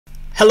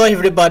Hello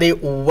everybody,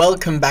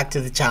 welcome back to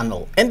the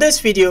channel. In this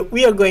video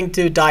we are going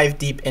to dive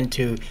deep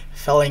into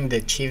filling the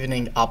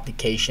Chevening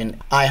application.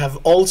 I have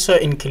also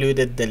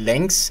included the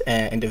links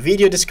in the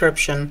video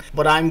description.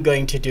 What I'm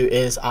going to do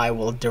is I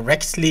will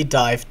directly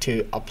dive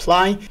to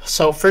apply.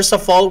 So first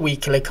of all, we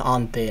click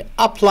on the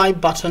apply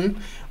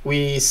button.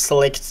 We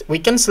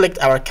can select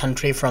our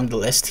country from the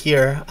list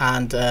here,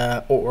 and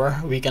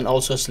or we can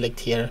also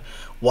select here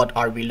what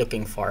are we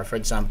looking for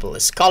example, a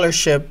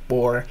scholarship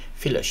or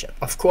fellowship.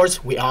 Of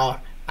course we are,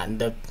 and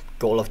the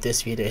goal of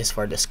this video is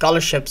for the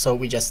scholarship, so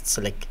we just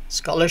select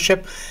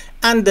scholarship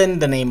and then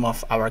the name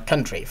of our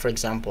country, for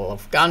example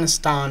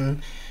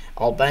Afghanistan,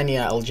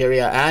 Albania,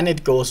 Algeria, and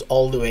it goes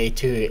all the way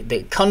to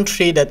the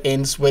country that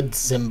ends with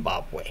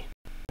Zimbabwe.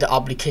 The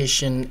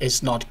application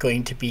is not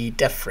going to be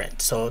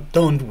different, so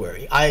don't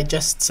worry. I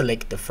just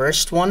select the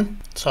first one.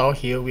 So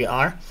here we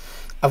are,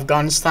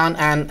 Afghanistan,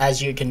 and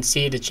as you can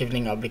see the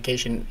Chevening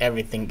application,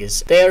 everything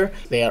is there.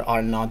 There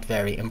are not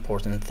very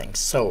important things.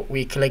 So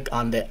we click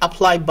on the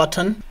apply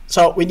button.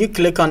 So when you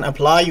click on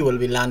apply, you will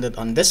be landed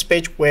on this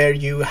page where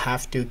you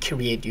have to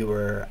create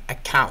your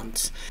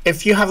account.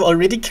 If you have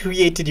already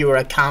created your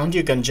account,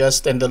 you can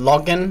just in the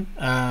login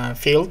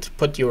field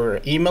put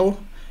your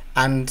email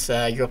and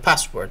your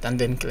password and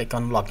then click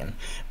on login.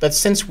 But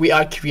since we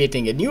are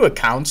creating a new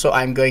account, so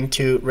I'm going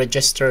to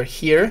register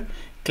here.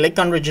 Click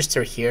on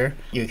register here.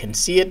 You can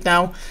see it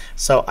now.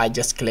 So I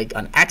just click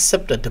on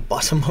accept at the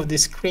bottom of the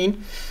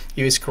screen.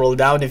 You scroll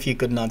down if you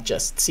could not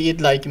just see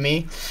it like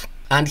me.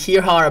 And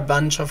here are a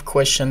bunch of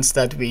questions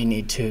that we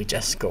need to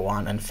just go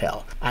on and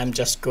fill. I'm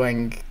just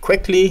going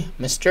quickly,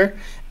 Mr.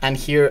 And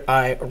here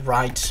I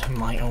write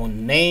my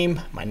own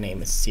name. My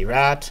name is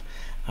Sirat.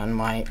 And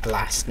my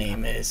last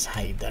name is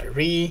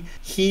Haidari.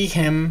 He,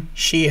 him,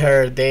 she,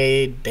 her,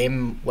 they,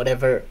 them,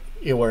 whatever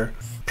your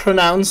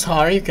pronouns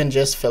are, you can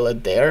just fill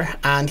it there.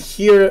 And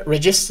here,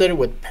 register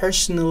with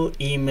personal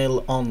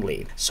email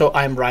only. So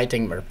I'm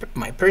writing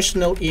my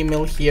personal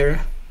email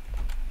here.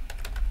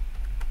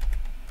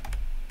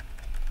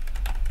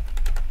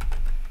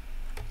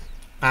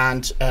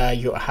 And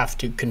you have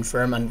to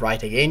confirm and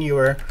write again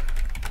your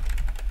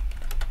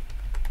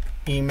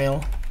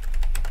email.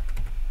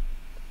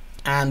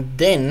 And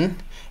then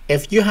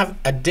if you have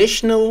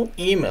additional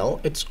email,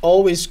 it's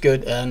always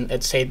good, and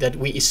it said that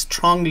we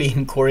strongly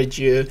encourage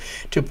you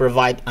to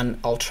provide an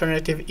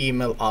alternative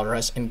email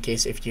address in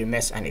case if you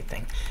miss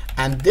anything.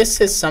 And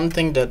this is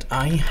something that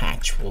I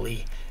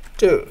actually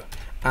do,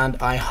 and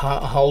I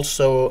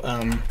also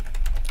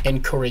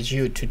encourage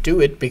you to do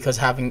it, because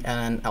having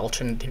an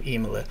alternative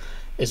email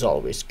is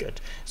always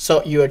good.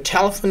 So your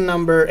telephone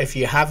number, if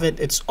you have it,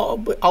 it's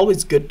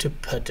always good to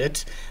put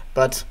it,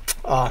 but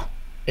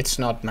it's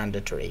not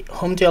mandatory.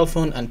 Home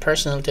telephone and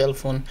personal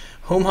telephone.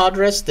 Home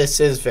address,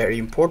 this is very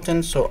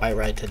important, so I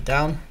write it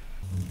down.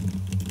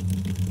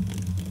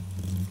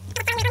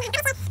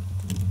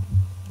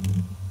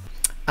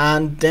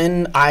 And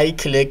then I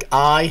click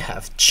I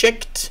have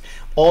checked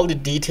all the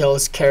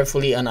details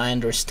carefully, and I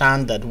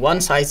understand that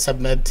once I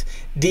submit,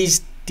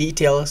 these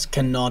details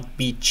cannot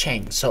be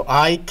changed. So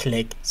I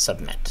click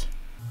submit.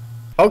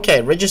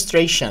 Okay,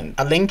 registration.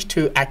 A link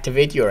to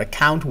activate your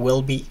account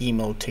will be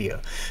emailed to you.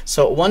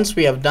 So once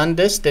we have done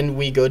this, then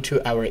we go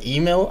to our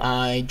email.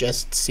 I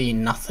just see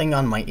nothing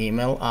on my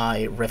email.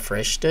 I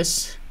refresh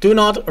this. Do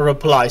not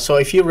reply. So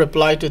if you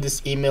reply to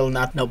this email,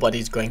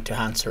 nobody's going to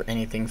answer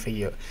anything for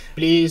you.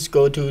 Please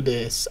go to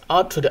this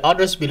to the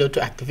address below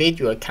to activate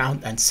your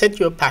account and set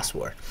your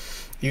password.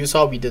 You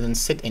saw we didn't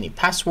set any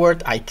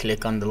password. I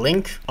click on the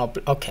link.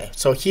 Okay,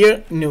 so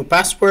here, new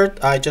password.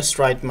 I just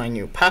write my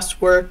new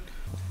password.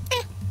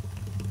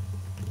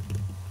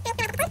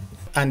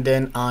 And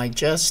then I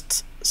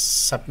just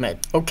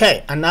submit.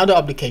 Okay, and now the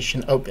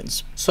application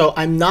opens. So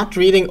I'm not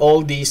reading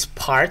all these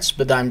parts,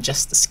 but I'm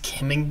just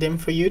skimming them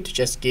for you to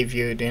just give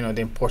you,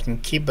 the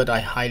important key, but I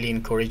highly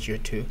encourage you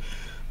to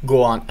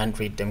go on and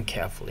read them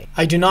carefully.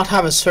 I do not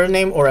have a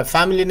surname or a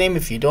family name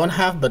if you don't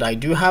have, but I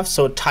do have.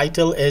 So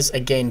title is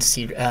again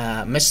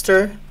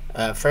Mr.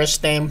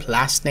 First name,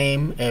 last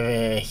name,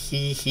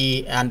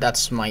 he, and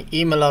that's my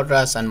email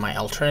address and my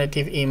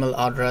alternative email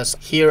address.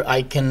 Here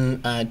I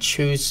can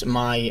choose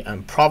my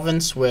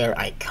province where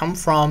I come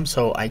from,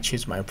 so I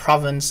choose my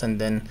province,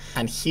 and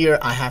here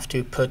I have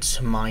to put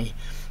my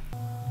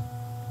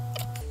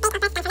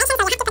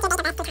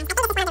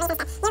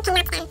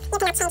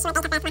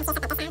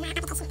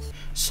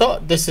so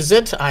this is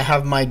it. I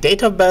have my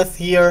date of birth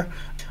here.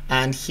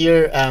 And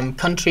here,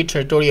 country,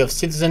 territory of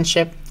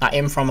citizenship. I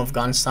am from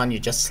Afghanistan. You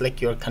just select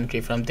your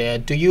country from there.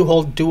 Do you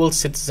hold dual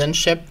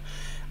citizenship?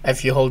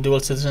 If you hold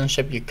dual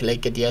citizenship, you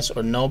click it yes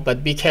or no.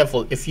 But be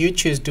careful. If you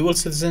choose dual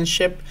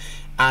citizenship,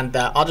 and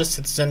the other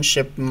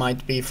citizenship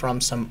might be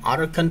from some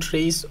other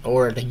countries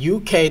or the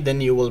UK,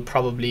 then you will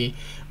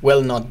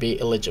not be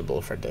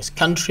eligible for this.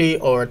 Country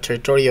or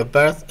territory of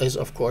birth is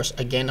of course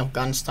again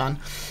Afghanistan,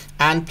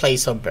 and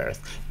place of birth.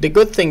 The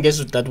good thing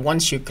is that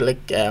once you click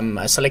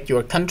select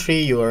your country,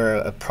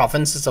 your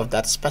provinces of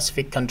that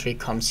specific country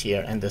comes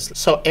here in this.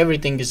 So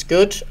everything is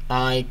good.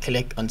 I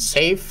click on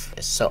save.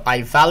 So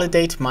I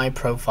validate my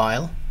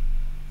profile,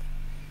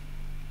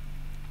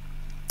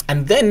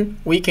 and then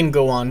we can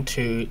go on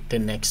to the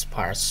next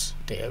parts.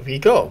 There we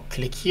go.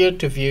 Click here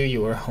to view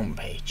your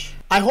homepage.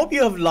 I hope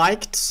you have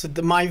liked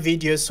my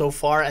video so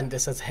far and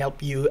this has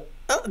helped you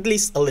at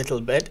least a little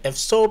bit. If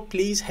so,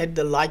 please hit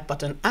the like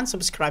button and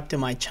subscribe to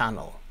my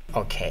channel.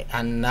 Okay,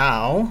 and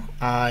now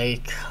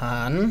I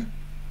can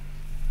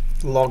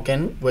log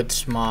in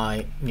with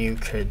my new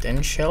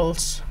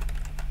credentials.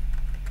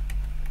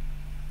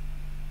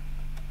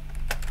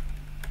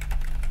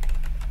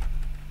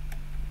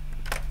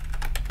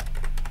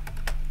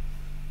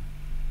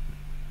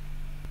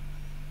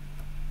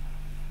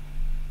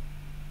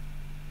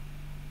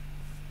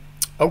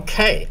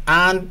 Okay,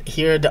 and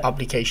here the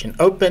application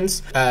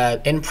opens.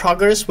 In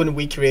progress, when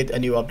we create a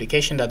new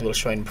application, that will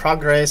show in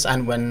progress,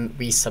 and when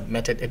we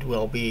submit it, it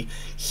will be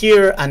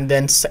here. And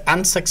then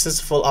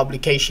unsuccessful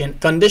application,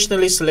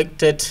 conditionally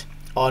selected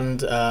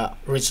on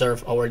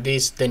reserve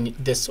awardee, then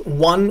this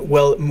one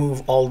will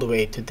move all the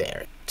way to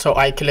there. So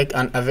I click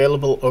on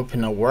available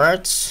open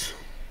awards.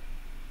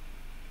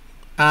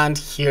 And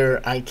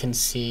here I can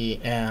see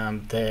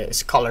the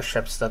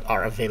scholarships that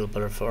are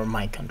available for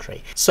my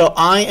country. So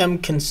I am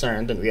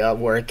concerned that we are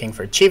working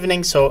for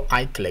Chevening, so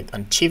I click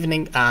on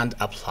Chevening and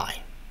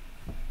apply.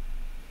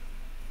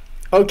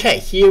 Okay,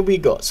 here we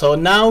go. So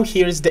now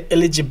here's the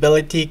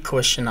eligibility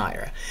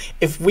questionnaire.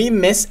 If we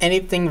miss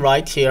anything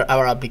right here,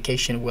 our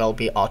application will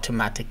be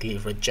automatically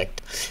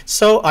rejected.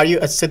 So are you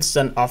a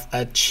citizen of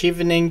a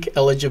Chevening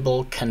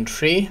eligible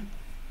country?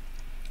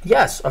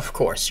 Yes, of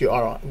course, you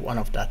are one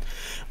of that.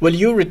 Will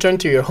you return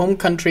to your home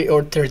country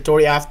or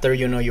territory after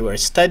your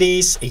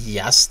studies?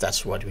 Yes,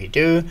 that's what we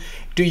do.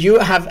 Do you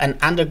have an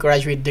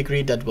undergraduate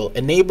degree that will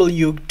enable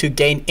you to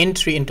gain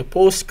entry into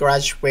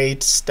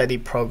postgraduate study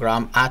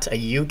program at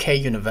a UK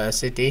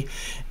university?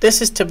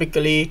 This is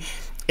typically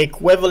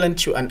equivalent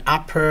to an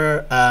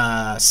upper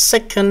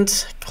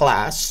second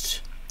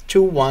class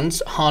to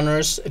one's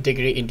honors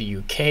degree in the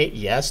UK.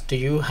 Yes. Do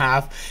you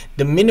have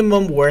the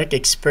minimum work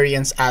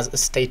experience as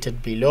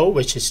stated below,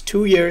 which is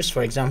 2 years?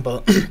 For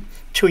example,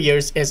 2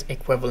 years is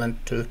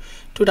equivalent to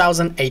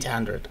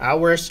 2,800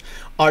 hours.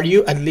 Are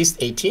you at least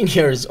 18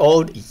 years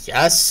old?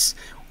 Yes.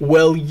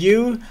 Will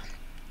you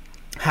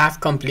have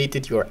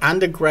completed your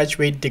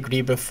undergraduate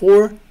degree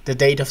before the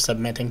date of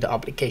submitting the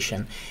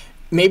application?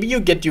 Maybe you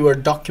get your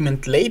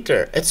document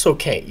later. It's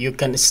okay. You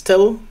can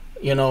still,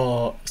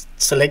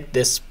 select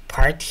this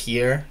part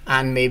here,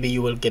 and maybe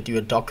you will get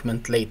your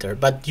document later,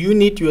 but you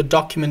need your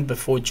document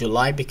before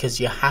July, because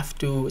you have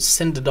to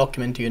send the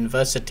document to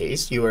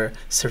universities, your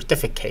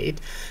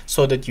certificate,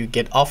 so that you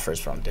get offers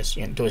from those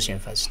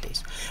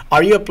universities.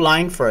 Are you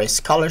applying for a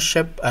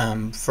scholarship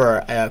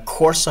for a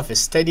course of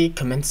study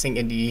commencing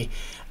in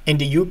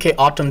the UK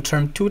autumn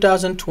term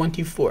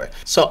 2024?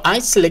 So I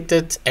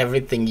selected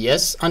everything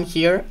yes on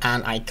here,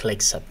 and I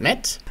click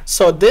submit.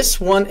 So this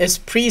one is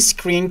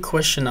pre-screen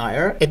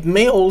questionnaire. It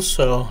may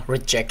also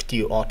reject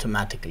you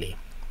automatically.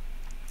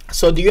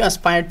 So do you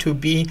aspire to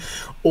be,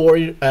 or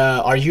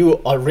are you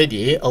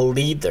already a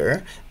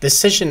leader,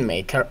 decision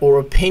maker, or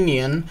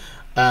opinion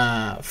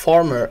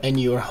former in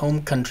your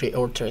home country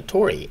or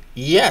territory?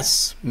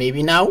 Yes,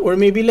 maybe now or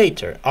maybe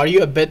later. Are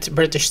you a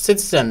British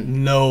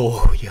citizen?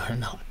 No, you're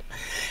not.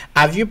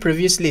 Have you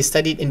previously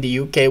studied in the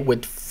UK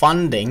with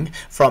funding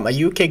from a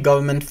UK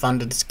government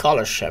funded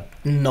scholarship?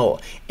 No.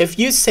 If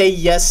you say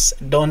yes,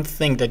 don't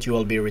think that you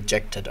will be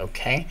rejected,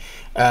 okay?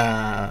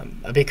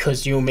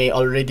 Because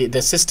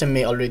the system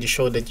may already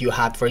show that you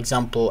had, for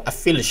example, a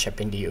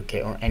fellowship in the UK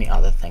or any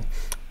other thing.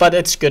 But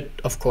it's good,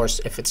 of course,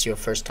 if it's your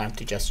first time,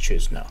 to just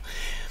choose no.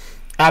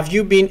 Have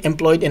you been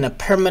employed in a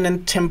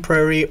permanent,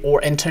 temporary,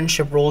 or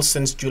internship role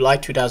since July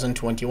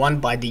 2021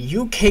 by the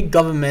UK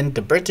government,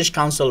 the British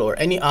Council, or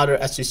any other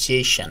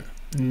association?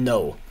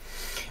 No.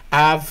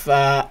 Have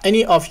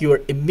any of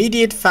your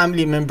immediate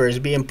family members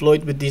been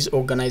employed with these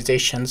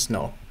organizations?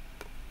 No.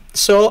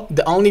 So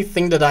the only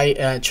thing that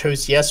I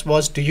chose yes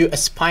was, do you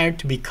aspire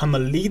to become a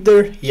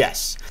leader?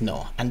 Yes.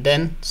 No. And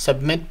then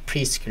submit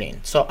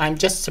pre-screen. So I'm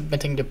just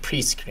submitting the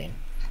pre-screen.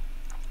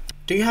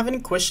 Do you have any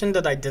question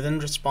that I didn't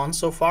respond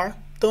so far?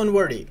 Don't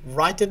worry,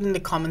 write it in the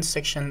comment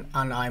section,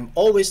 and I'm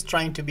always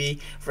trying to be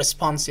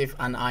responsive,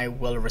 and I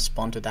will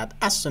respond to that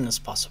as soon as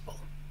possible.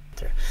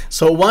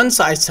 So once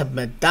I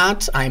submit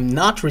that, I'm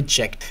not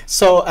rejected.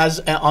 So as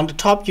on the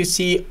top you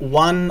see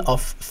 1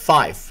 of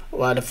 5.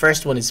 Well, the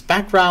first one is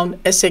background,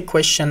 essay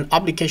question,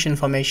 application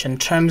information,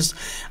 terms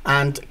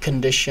and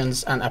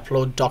conditions, and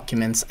upload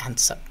documents and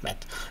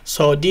submit.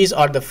 So these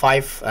are the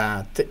 5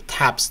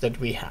 tabs that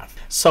we have.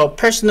 So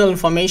personal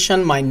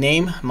information, my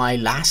name, my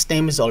last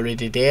name is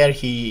already there,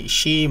 he,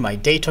 she, my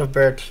date of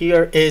birth.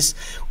 Here is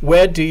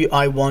where do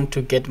I want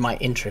to get my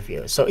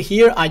interview. So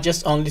here I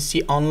just only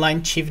see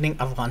online Chevening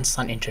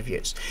Afghanistan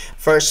interviews.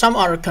 For some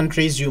other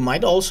countries you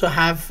might also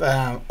have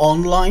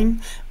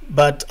online,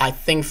 but I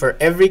think for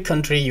every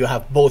country you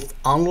have both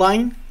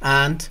online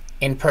and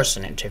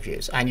in-person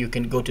interviews, and you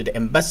can go to the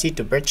embassy,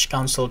 to British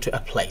Council, to a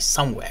place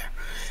somewhere,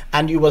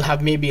 and you will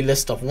have maybe a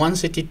list of 1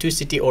 city, 2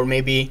 city, or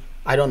maybe,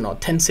 I don't know,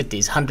 10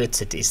 cities, 100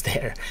 cities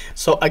there.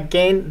 So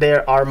again,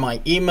 there are my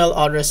email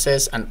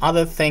addresses and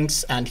other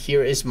things, and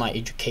here is my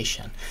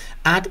education.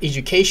 Add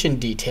education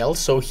details.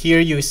 So here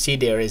you see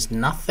there is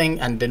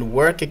nothing, and then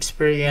work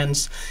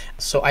experience.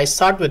 So I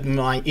start with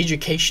my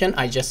education.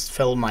 I just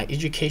fill my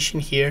education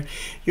here.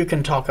 You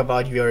can talk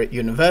about your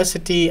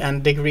university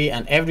and degree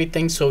and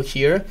everything. So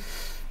here,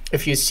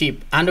 if you see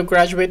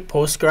undergraduate,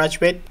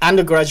 postgraduate,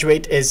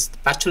 undergraduate is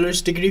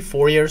bachelor's degree,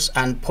 4 years,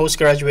 and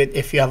postgraduate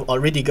if you have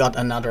already got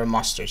another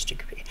master's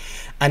degree.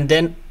 And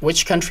then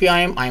which country I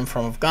am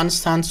from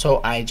Afghanistan,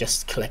 so I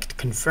just click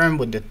confirm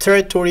with the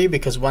territory,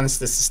 because once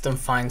the system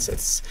finds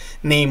its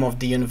name of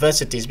the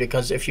universities,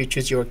 because if you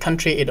choose your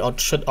country, it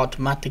should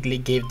automatically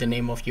give the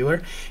name of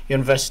your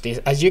universities.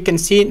 As you can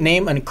see,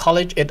 name and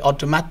college, it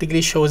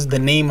automatically shows the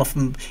name of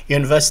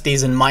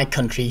universities in my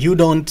country. You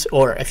don't,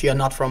 or if you're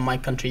not from my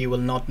country, you will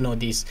not know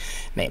these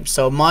names.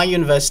 So my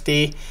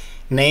university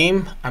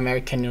name,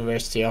 American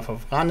University of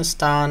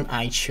Afghanistan.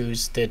 I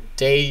choose the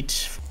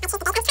date.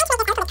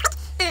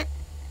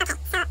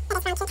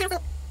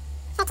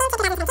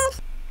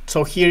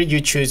 So here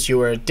you choose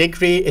your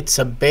degree. It's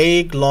a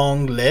big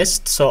long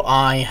list. So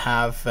I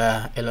have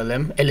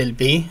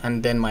LLB,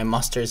 and then my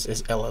master's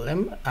is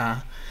LLM.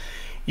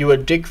 Your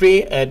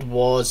degree, it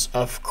was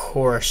of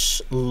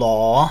course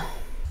law,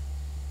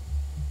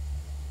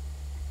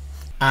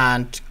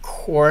 and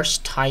course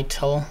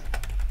title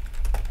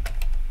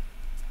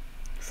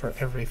for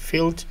every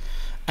field.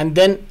 And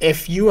then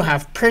if you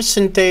have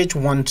percentage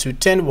 1 to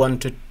 10, 1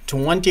 to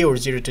 20, or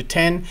 0 to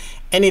 10,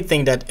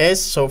 anything that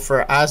is. So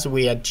for us,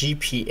 we are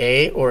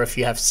GPA, or if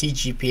you have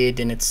CGPA,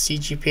 then it's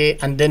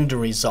CGPA, and then the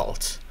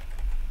result.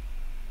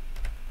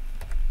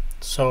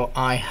 So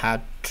I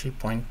had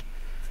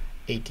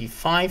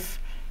 3.85,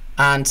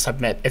 and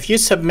submit. If you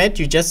submit,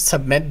 you just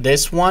submit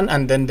this one,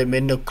 and then the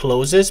window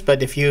closes.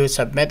 But if you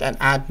submit and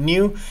add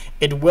new,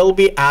 it will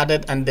be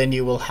added, and then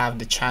you will have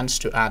the chance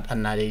to add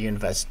another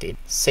university.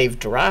 Save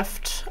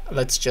draft.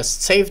 Let's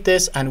just save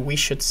this, and we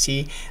should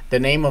see the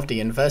name of the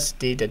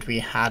university that we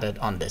had it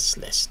on this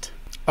list.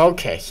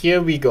 Okay, here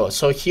we go.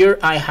 So here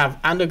I have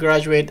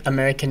undergraduate,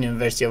 American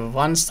University of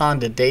Afghanistan,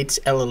 the dates,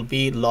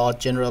 LLB, law,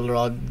 general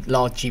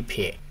law,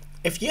 GPA.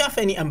 If you have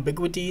any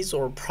ambiguities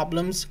or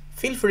problems,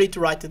 feel free to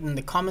write it in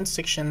the comments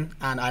section,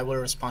 and I will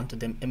respond to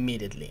them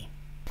immediately.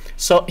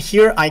 So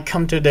here I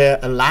come to the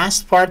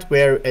last part,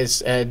 where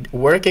is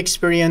work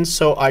experience.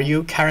 So are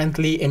you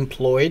currently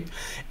employed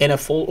in a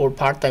full or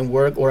part-time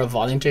work or a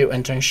volunteer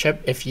internship?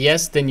 If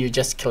yes, then you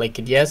just click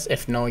it yes.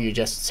 If no, you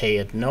just say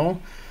it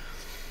no.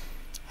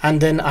 And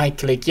then I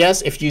click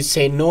yes. If you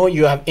say no,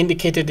 you have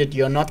indicated that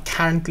you're not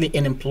currently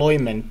in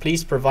employment.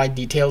 Please provide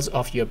details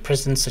of your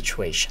present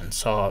situation.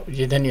 So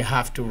then you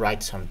have to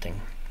write something.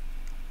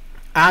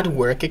 Add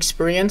work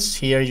experience.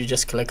 Here you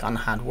just click on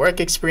add work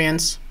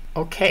experience.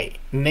 Okay,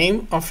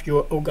 name of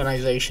your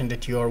organization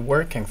that you are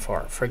working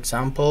for. For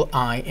example,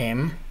 I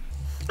am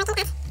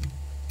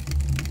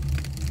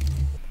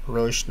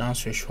Rojna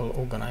Social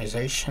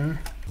Organization,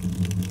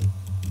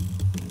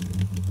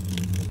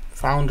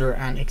 founder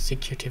and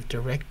executive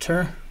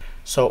director.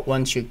 So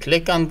once you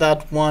click on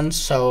that one,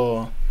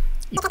 so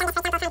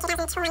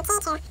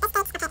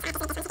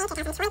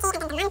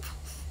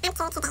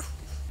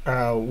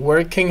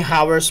working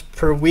hours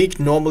per week,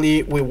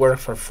 normally we work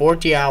for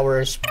 40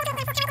 hours,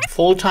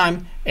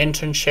 full-time,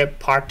 internship,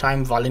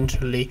 part-time,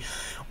 voluntarily,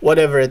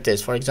 whatever it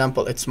is. For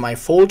example, it's my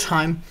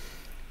full-time.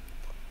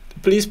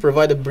 Please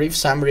provide a brief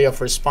summary of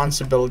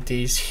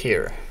responsibilities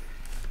here.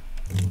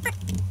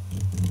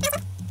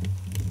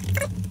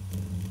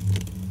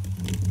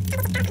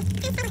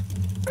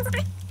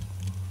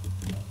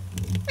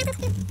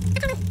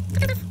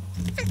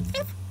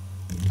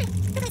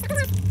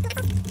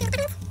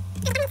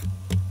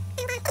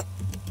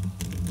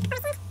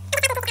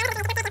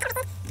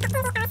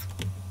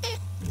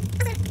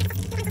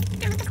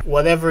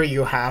 Whatever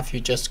you have,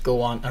 you just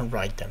go on and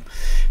write them.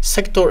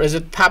 Sector, is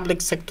it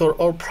public sector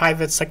or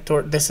private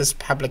sector? This is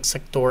public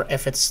sector.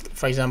 If it's,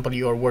 for example,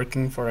 you are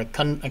working for a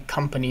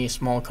company,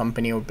 small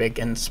company, or big,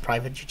 and it's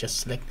private, you just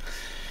select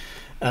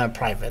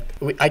private.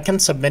 I can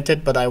submit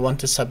it, but I want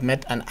to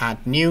submit and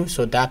add new,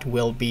 so that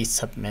will be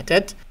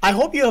submitted. I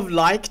hope you have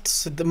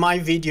liked my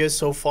video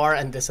so far,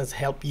 and this has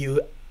helped you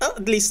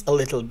at least a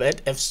little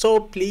bit. If so,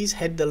 please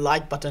hit the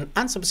like button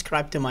and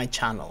subscribe to my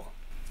channel.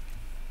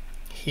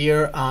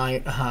 Here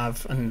I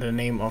have in the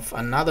name of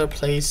another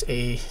place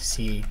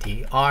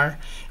ACDR.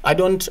 I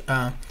don't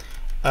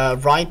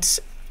write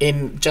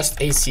in just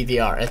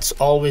ACDR. It's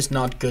always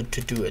not good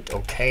to do it.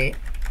 Okay,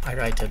 I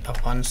write it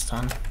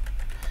Afghanistan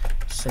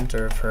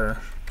Center for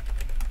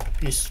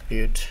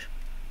Dispute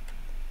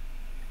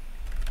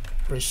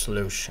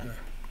Resolution.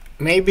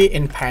 Maybe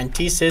in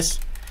parentheses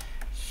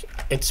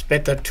it's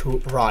better to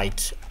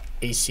write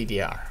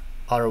ACDR,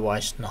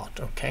 otherwise not.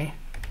 Okay,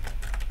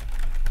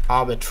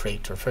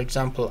 arbitrator, for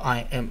example,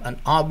 I am an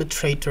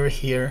arbitrator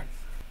here,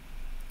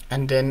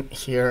 and then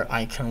here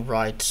I can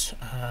write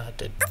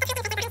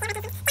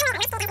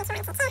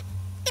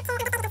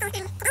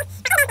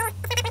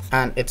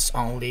and it's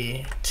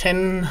only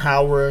 10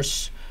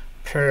 hours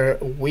per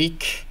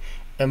week.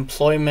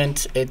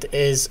 Employment, it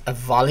is a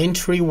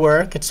voluntary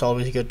work. It's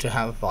always good to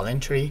have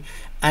voluntary.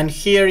 And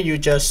here you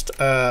just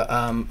write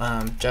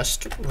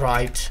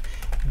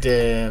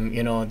the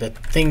the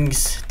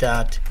things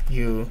that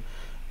you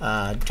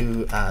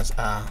do as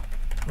a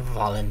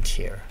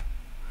volunteer.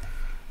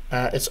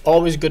 It's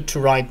always good to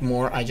write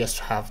more. I just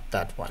have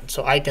that one,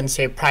 so I can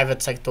say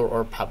private sector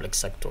or public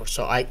sector.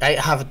 So I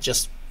have it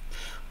just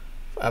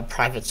a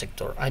private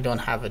sector. I don't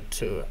have it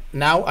to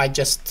now. I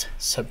just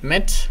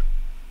submit.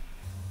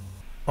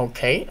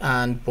 Okay,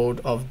 and both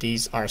of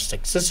these are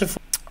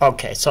successful.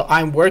 Okay, so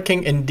I'm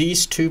working in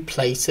these two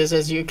places,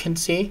 as you can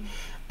see,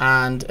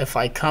 and if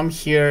I come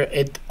here,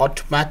 it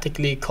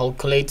automatically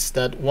calculates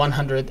that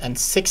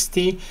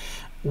 160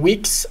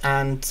 weeks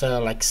and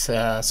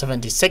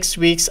 76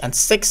 weeks and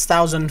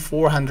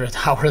 6,400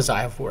 hours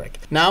I have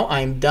worked. Now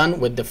I'm done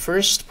with the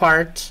first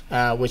part,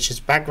 which is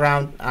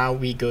background. Now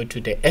we go to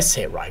the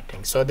essay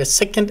writing. So the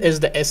second is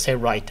the essay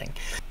writing.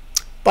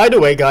 By the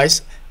way,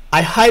 guys,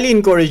 I highly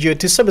encourage you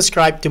to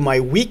subscribe to my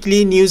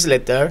weekly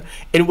newsletter,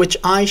 in which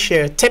I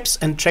share tips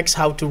and tricks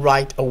how to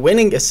write a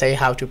winning essay,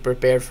 how to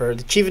prepare for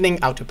the Chevening,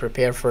 how to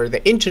prepare for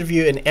the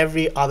interview, and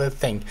every other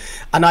thing.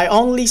 And I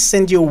only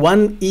send you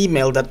one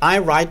email that I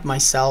write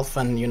myself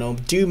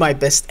and do my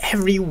best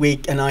every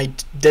week, and I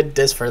did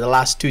this for the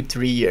last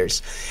 2-3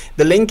 years.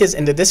 The link is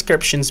in the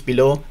descriptions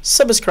below.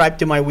 Subscribe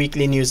to my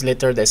weekly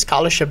newsletter, the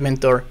Scholarship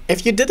Mentor.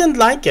 If you didn't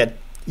like it,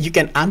 you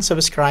can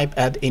unsubscribe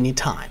at any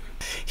time.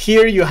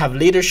 Here you have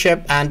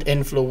leadership and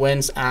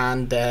influence,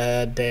 and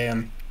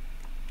the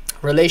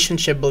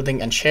relationship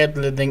building and shared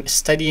living,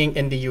 studying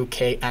in the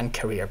UK, and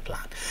career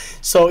plan.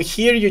 So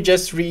here you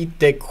just read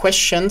the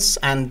questions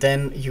and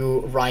then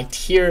you write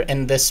here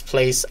in this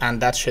place, and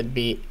that should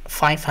be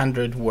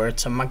 500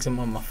 words, a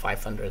maximum of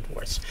 500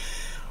 words.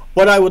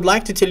 What I would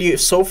like to tell you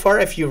so far,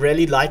 if you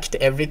really liked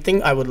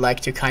everything, I would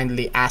like to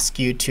kindly ask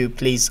you to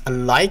please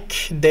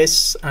like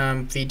this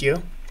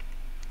video.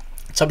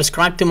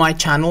 Subscribe to my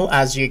channel,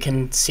 as you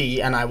can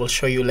see, and I will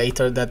show you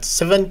later that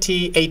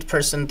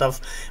 78% of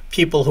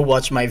people who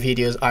watch my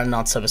videos are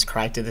not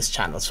subscribed to this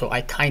channel. So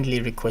I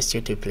kindly request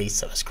you to please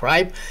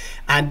subscribe.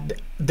 And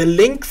the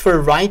link for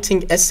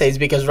writing essays,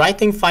 because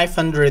writing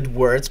 500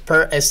 words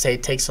per essay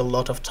takes a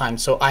lot of time.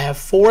 So I have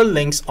 4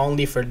 links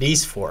only for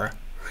these 4.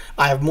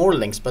 I have more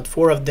links, but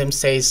 4 of them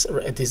says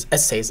it is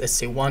essays,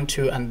 essay 1,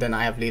 2, and then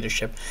I have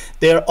leadership.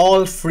 They're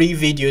all free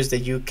videos that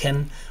you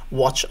can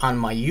watch on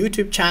my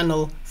YouTube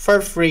channel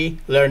for free,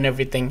 learn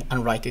everything,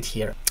 and write it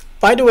here.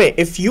 By the way,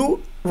 if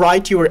you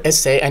write your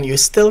essay and you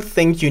still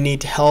think you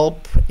need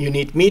help, you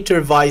need me to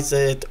revise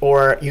it,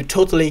 or you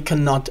totally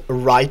cannot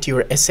write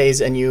your essays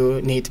and you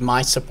need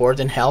my support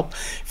and help,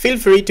 feel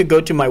free to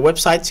go to my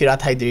website,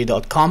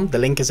 sirathaidari.com. The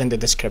link is in the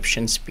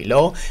descriptions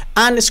below,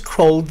 and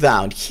scroll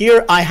down.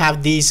 Here I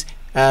have these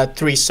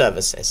 3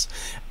 services.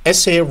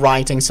 Essay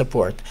writing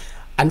support.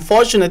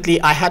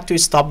 Unfortunately, I had to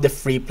stop the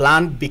free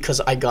plan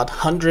because I got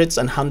hundreds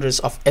and hundreds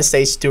of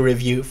essays to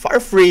review for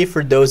free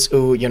for those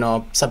who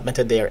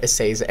submitted their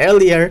essays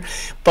earlier.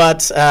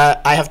 But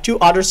I have 2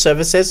 other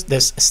services.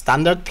 This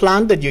standard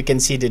plan that you can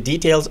see the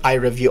details. I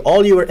review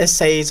all your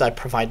essays, I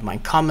provide my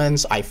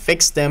comments, I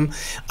fix them.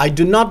 I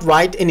do not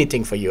write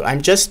anything for you.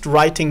 I'm just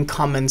writing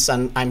comments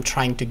and I'm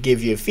trying to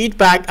give you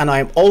feedback, and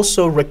I'm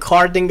also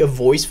recording a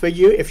voice for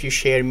you. If you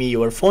share me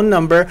your phone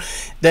number,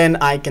 then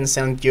I can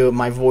send you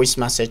my voice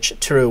message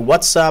through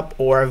WhatsApp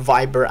or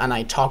Viber, and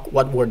I talk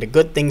what were the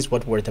good things,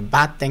 what were the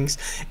bad things.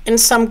 In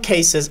some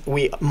cases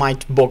we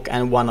might book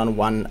a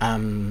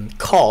one-on-one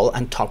call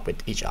and talk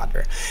with each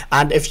other.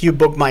 And if you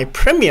book my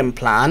premium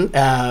plan,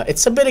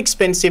 it's a bit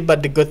expensive,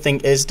 but the good thing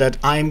is that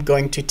I'm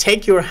going to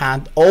take your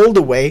hand all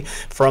the way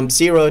from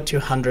 0 to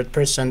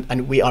 100%,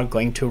 and we are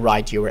going to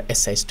write your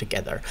essays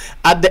together.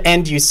 At the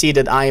end, you see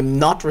that I am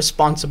not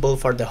responsible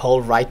for the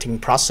whole writing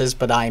process,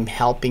 but I'm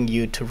helping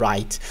you to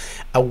write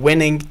a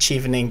winning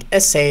Chevening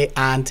essay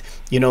and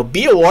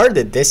be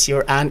awarded this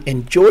year and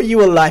enjoy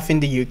your life in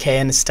the UK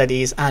and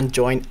studies, and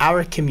join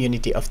our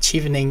community of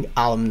Chevening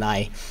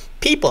alumni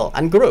people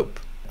and group.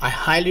 I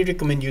highly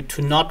recommend you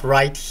to not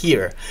write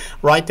here.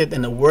 Write it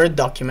in a Word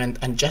document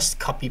and just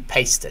copy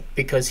paste it,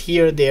 because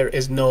here there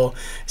is no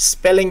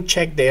spelling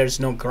check, there's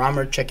no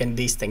grammar check and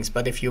these things.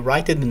 But if you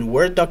write it in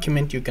Word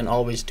document, you can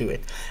always do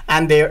it.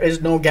 And there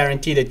is no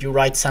guarantee that you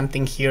write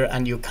something here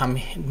and you come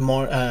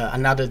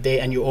another day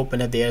and you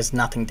open it, there's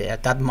nothing there.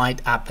 That might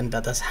happen.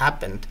 That has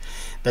happened,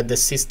 that the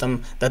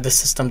system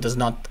does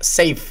not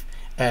save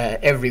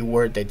every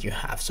word that you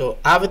have. So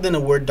have it in a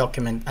Word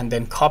document and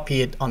then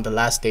copy it on the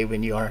last day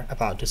when you are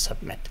about to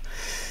submit.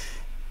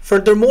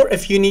 Furthermore,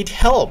 if you need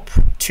help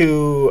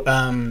to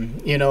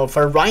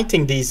for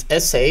writing these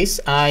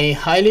essays, I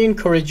highly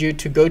encourage you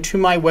to go to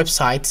my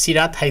website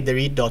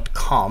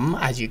sirathaidari.com,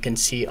 as you can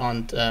see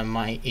on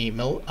my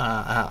email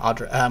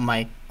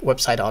my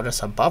website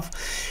address above.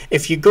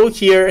 If you go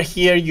here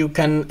you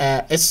can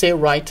essay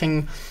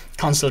writing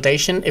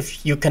consultation.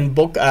 If you can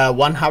book a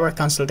 1-hour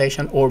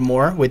consultation or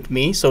more with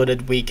me, so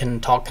that we can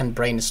talk and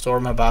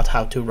brainstorm about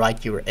how to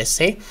write your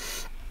essay.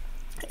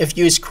 If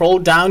you scroll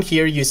down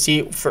here, you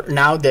see for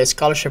now the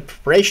Scholarship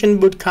Preparation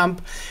Bootcamp.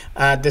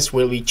 This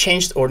will be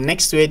changed, or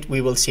next to it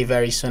we will see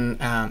very soon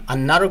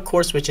another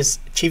course, which is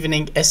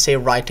Chevening Essay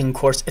Writing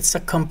course. It's a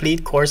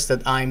complete course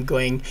that I'm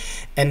going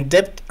in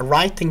depth,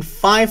 writing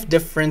 5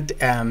 different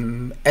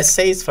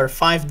essays for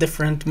 5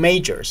 different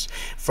majors,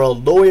 for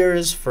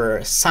lawyers,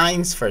 for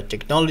science, for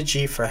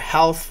technology, for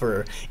health,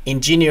 for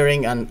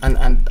engineering,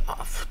 and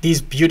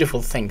these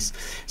beautiful things.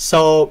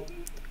 So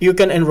you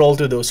can enroll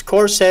to those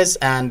courses,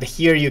 and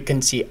here you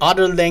can see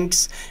other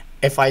links.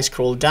 If I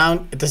scroll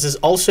down, this is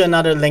also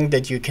another link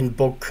that you can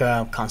book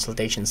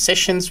consultation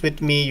sessions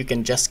with me. You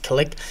can just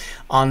click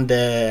on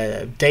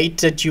the date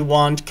that you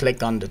want,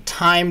 click on the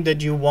time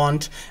that you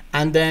want,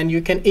 and then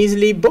you can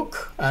easily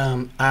book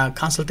a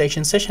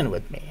consultation session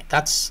with me.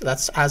 That's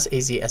as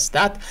easy as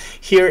that.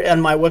 Here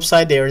on my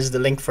website, there is the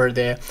link for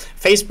the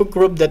Facebook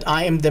group that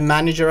I am the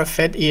manager of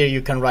it. Here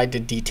you can write the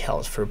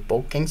details for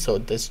booking. So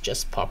this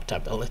just popped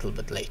up a little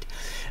bit late.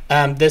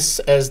 This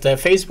is the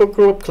Facebook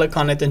group. Click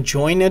on it and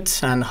join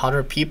it, and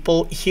other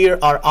people. Here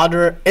are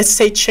other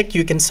essay check.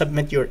 You can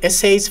submit your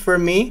essays for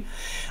me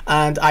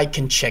and I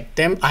can check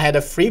them. I had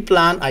a free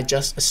plan. I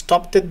just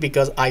stopped it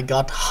because I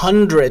got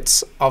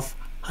hundreds of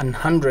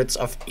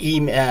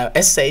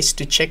essays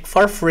to check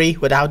for free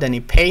without any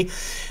pay.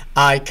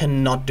 I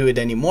cannot do it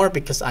anymore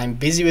because I'm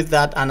busy with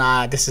that,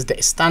 and this is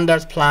the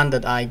standard plan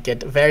that I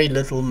get very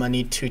little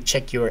money to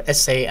check your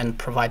essay and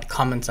provide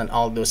comments and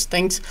all those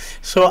things.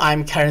 So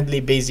I'm currently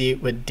busy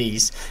with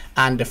these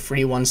and the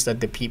free ones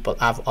that the people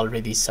have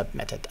already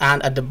submitted.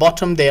 And at the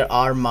bottom there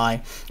are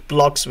my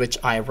blogs, which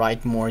I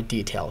write more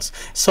details.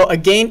 So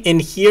again, in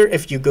here,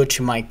 if you go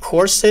to my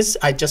courses,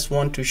 I just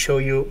want to show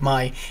you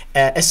my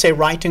essay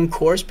writing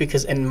course,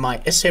 because in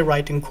my essay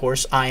writing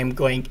course I am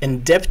going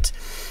in depth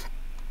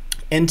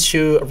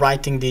into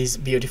writing these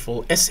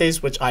beautiful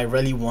essays, which I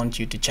really want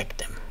you to check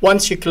them.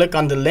 Once you click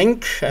on the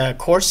link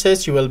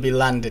courses, you will be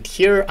landed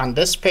here on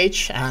this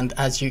page, and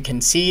as you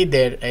can see,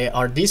 there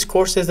are these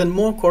courses and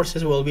more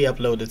courses will be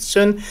uploaded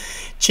soon.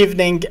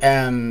 Chevening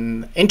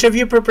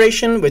interview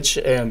preparation, which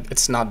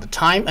it's not the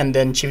time, and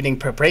then Chevening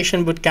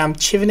Preparation Bootcamp,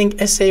 Chevening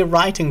essay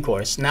writing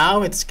course.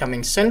 Now it's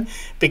coming soon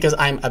because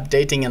I'm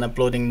updating and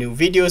uploading new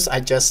videos.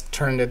 I just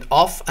turned it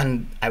off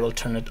and I will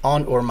turn it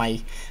on, or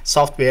my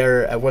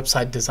software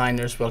website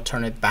designers will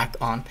turn it back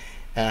on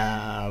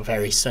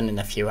very soon, in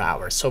a few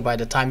hours. So by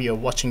the time you're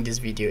watching this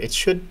video, it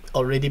should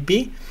already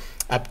be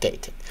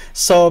updated.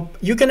 So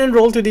you can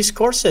enroll to these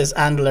courses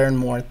and learn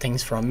more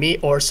things from me,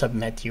 or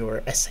submit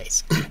your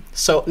essays.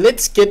 So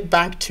let's get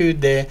back to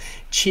the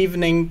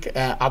Chevening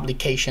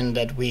application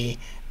that we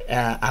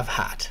have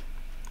had.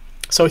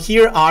 So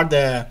here are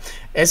the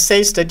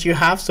essays that you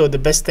have. So the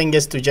best thing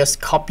is to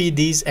just copy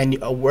these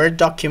in a Word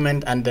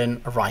document and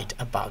then write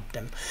about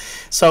them.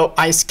 So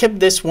I skipped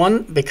this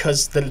one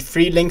because the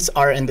free links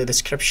are in the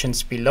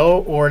descriptions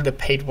below, or the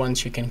paid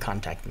ones you can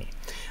contact me.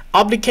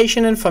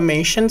 Application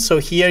information. So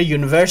here,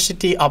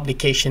 university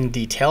application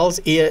details.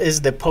 Here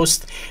is the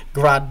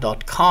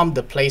postgrad.com,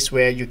 the place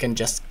where you can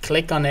just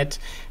click on it,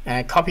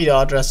 copy the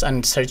address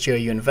and search your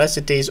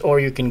universities, or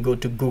you can go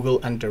to Google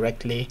and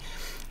directly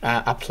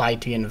apply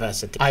to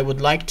university. I would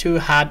like to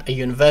add a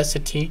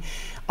university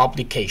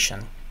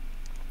application.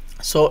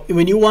 So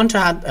when you want to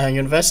add a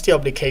university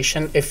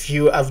application, if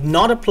you have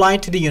not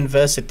applied to the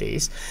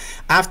universities,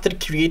 after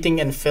creating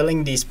and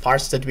filling these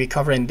parts that we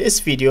cover in this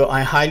video,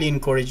 I highly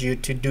encourage you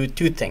to do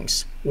 2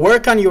 things.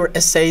 Work on your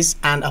essays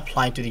and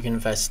apply to the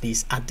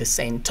universities at the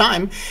same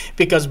time,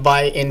 because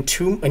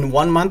in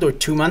 1 month or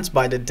 2 months,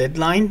 by the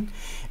deadline,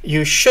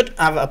 you should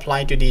have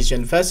applied to these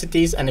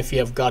universities, and if you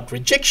have got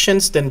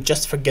rejections, then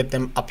just forget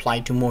them, apply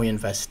to more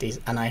universities.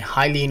 And I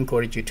highly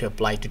encourage you to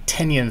apply to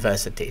 10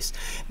 universities.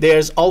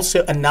 There's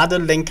also another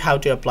link how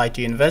to apply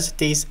to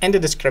universities in the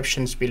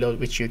descriptions below,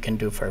 which you can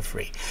do for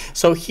free.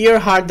 So here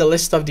are the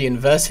list of the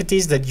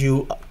universities that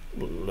you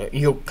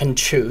can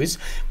choose.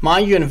 My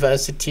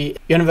university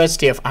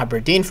of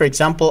Aberdeen, for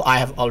example, I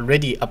have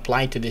already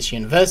applied to this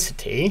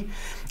university.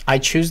 I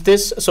choose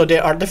this. So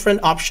there are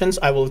different options.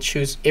 I will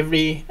choose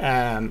every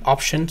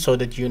option so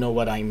that you know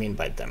what I mean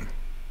by them.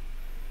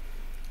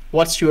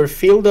 What's your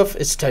field of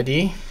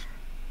study?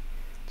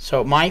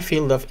 So my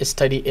field of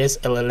study is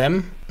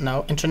LLM.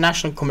 Now,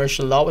 international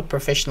commercial law with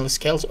professional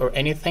skills or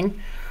anything.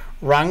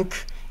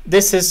 Rank.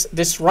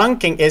 This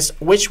ranking is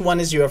which one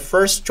is your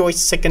first choice,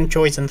 second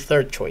choice, and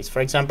third choice.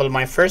 For example,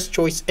 my first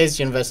choice is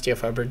University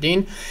of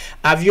Aberdeen.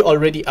 Have you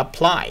already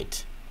applied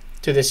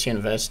to this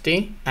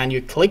university? And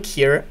you click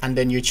here and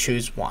then you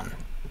choose one.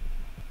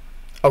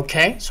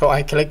 Okay, so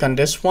I click on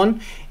this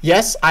one.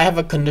 Yes, I have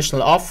a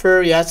conditional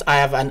offer. Yes, I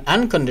have an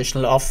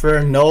unconditional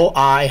offer. No,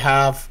 I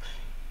have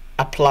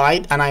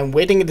applied and I'm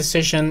waiting a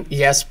decision.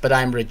 Yes, but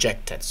I'm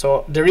rejected.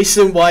 So the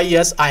reason why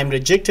yes, I'm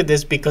rejected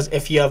is because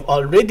if you have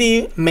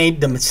already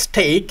made the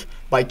mistake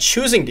by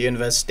choosing the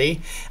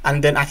university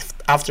and then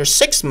after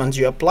 6 months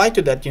you apply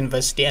to that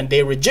university and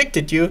they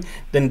rejected you,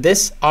 then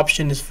this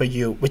option is for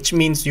you, which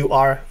means you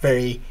are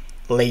very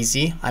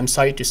lazy. I'm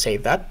sorry to say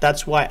that.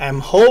 That's why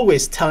I'm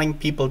always telling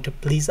people to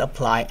please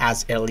apply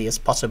as early as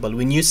possible.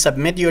 When you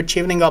submit your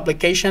Chevening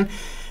application,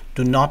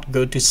 do not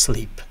go to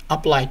sleep.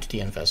 Apply to the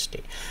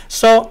university.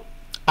 So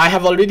I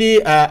have already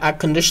a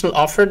conditional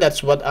offer.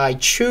 That's what I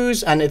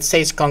choose, and it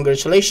says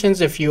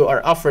congratulations, if you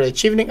are offered a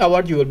Chevening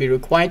award you will be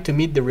required to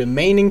meet the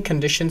remaining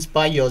conditions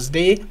by your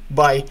day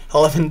by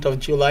 11th of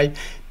July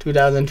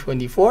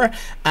 2024.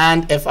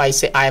 And if I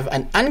say I have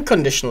an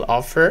unconditional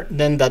offer,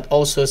 then that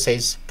also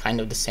says kind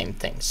of the same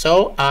thing.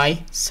 So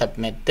I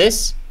submit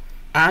this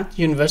at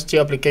university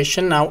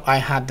application. Now I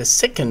had the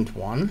second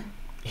one.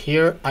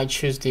 Here I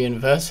choose the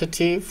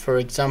university, for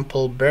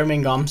example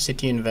Birmingham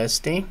City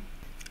University.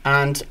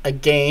 And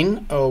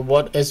again,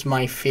 what is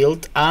my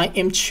field? I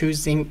am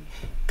choosing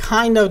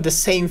kind of the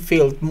same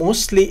field.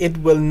 Mostly it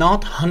will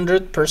not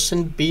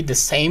 100% be the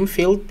same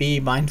field. Be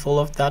mindful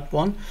of that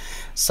one.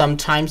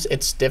 Sometimes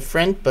it's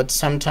different, but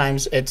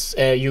sometimes it's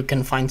you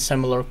can find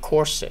similar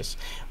courses.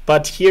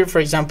 But here, for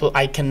example,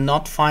 I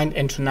cannot find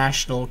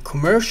international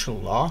commercial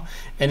law.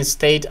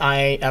 Instead,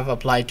 I have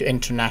applied to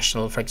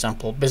international, for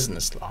example,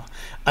 business law.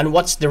 And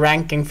what's the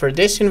ranking for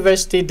this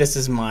university? This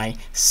is my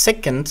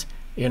second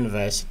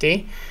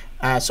university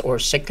or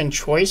second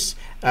choice.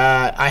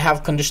 I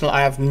have conditional.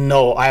 I have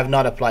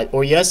not applied,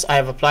 or yes, I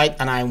have applied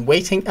and I'm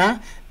waiting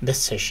a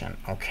decision.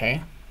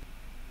 Okay,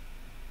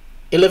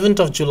 11th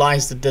of July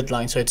is the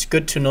deadline, so it's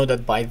good to know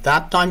that by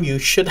that time you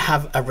should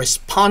have a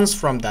response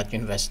from that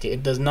university.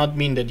 It does not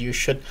mean that you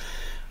should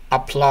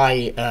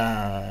apply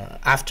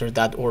after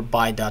that or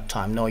by that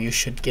time. No, you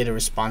should get a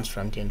response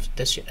from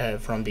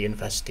the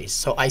universities.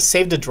 So I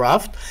saved the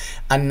draft,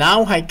 and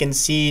now I can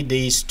see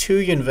these two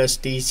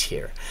universities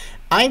here.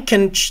 I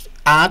can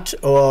add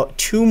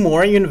two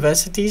more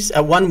universities,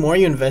 one more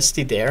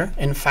university there,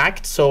 in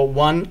fact. So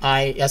one,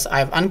 yes, I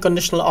have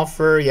unconditional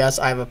offer. Yes,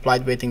 I have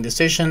applied, waiting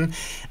decision,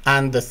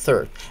 and the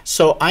third.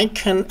 So I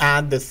can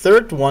add the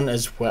third one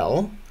as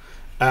well.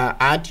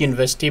 At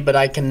university, but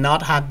I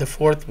cannot add the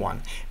fourth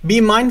one. Be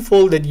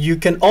mindful that you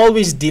can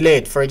always delay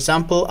it. For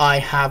example, I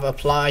have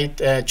applied,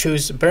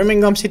 choose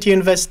Birmingham City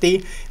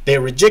University. They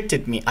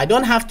rejected me. I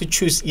don't have to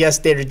choose yes,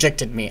 they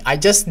rejected me. I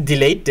just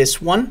delete this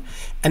one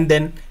and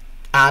then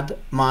add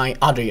my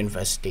other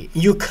university.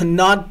 You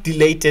cannot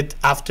delete it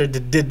after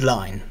the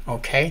deadline.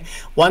 Okay,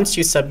 once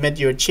you submit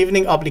your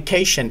Chevening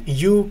application,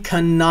 you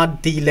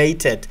cannot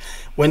delete it.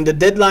 When the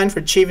deadline for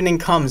Chevening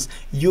comes,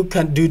 you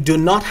do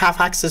not have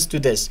access to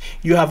this.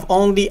 You have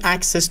only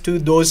access to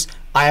those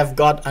I have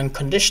got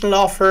unconditional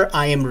offer,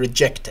 I am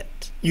rejected.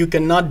 You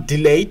cannot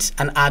delete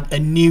and add a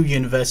new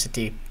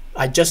university.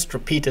 I just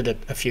repeated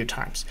it a few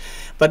times,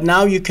 but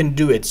now you can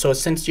do it. So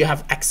since you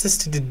have access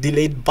to the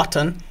delete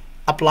button,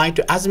 apply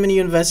to as many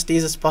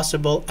universities as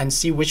possible and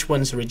see which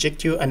ones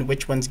reject you and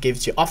which ones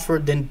gives you offer,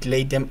 then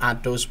delete them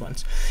at those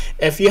ones.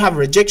 If you have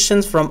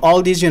rejections from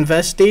all these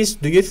universities,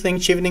 do you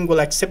think Chevening will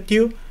accept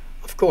you?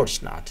 Of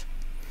course not.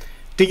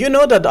 Do you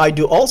know that I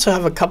do also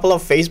have a couple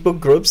of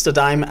Facebook groups that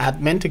I'm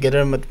admin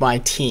together with my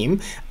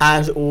team?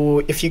 And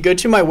if you go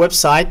to my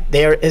website,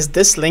 there is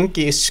this link.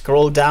 You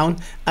scroll down,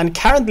 and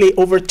currently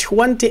over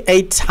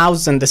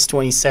 28,000, this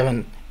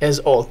 27 is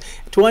old.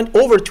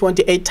 Over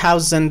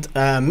 28,000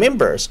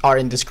 members are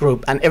in this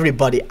group, and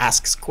everybody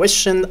asks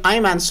questions.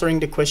 I'm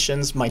answering the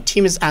questions, my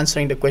team is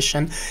answering the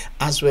question,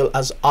 as well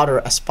as other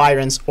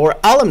aspirants or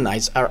alumni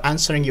are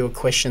answering your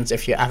questions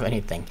if you have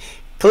anything.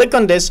 Click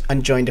on this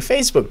and join the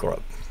Facebook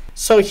group.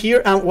 So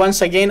here,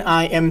 once again,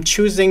 I am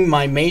choosing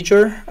my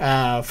major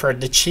for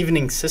the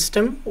Chevening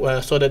system,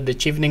 so that the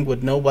Chevening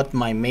would know what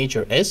my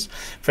major is.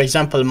 For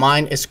example,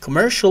 mine is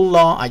commercial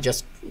law. I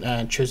just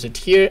choose it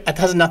here. It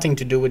has nothing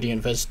to do with the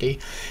university.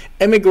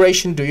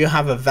 Immigration, do you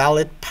have a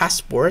valid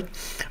passport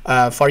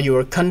for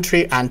your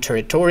country and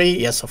territory?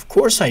 Yes, of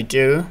course I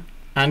do.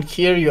 And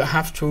here you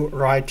have to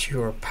write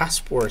your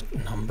passport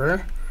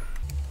number.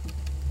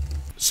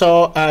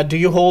 So do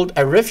you hold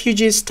a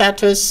refugee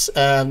status?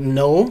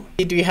 No.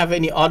 Do you have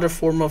any other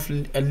form of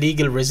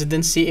legal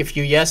residency? If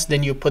you yes,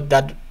 then you put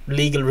that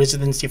legal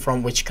residency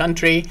from which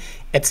country?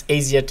 It's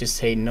easier to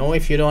say no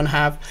if you don't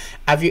have.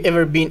 Have you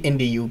ever been in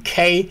the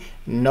UK?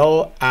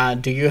 No.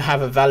 Do you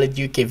have a valid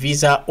UK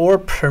visa or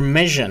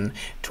permission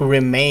to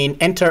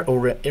enter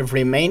or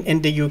remain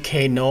in the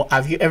UK? No.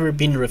 Have you ever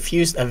been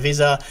refused a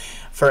visa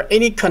for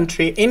any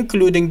country,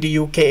 including the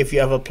UK, if you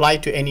have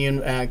applied to any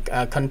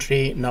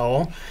country?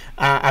 No.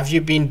 Have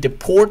you been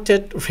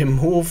deported,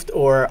 removed,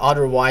 or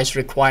otherwise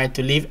required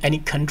to leave any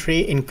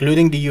country,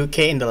 including the UK,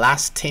 in the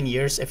last 10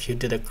 years if you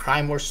did a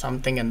crime or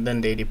something and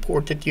then they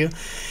deported you?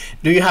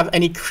 Do you have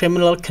any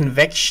criminal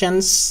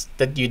convictions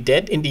that you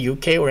did in the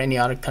UK or any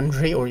other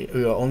country or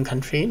your own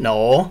country?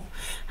 No.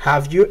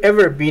 Have you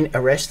ever been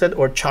arrested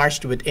or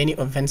charged with any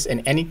offense in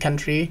any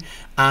country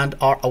and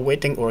are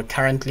awaiting or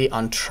currently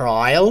on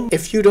trial?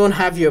 If you don't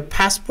have your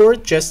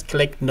passport, just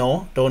click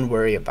no. Don't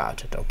worry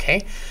about it,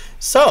 okay?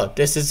 So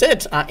this is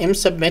it. I am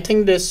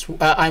submitting this.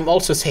 I'm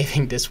also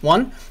saving this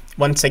one.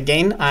 Once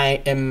again,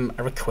 I am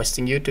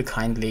requesting you to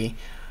kindly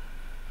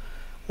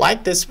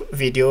like this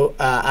video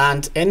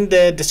and in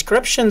the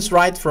descriptions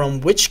write from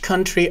which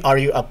country are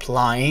you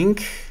applying,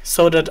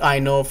 so that I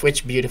know of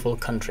which beautiful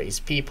countries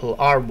people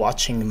are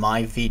watching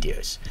my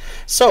videos.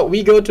 So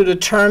we go to the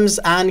terms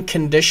and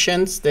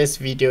conditions. This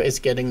video is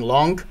getting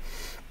long.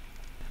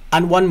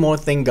 And one more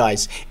thing,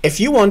 guys, if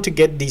you want to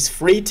get these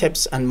free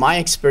tips and my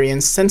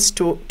experience since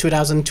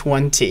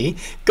 2020,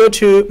 go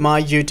to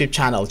my YouTube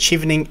channel,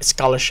 Chevening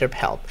Scholarship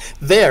Help.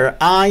 There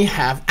I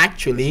have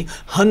actually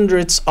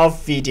hundreds of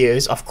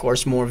videos, of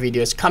course more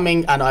videos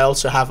coming, and I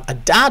also have a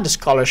DAAD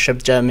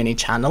Scholarship Germany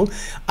channel.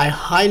 I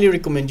highly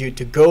recommend you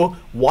to go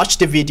watch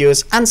the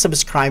videos and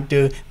subscribe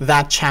to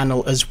that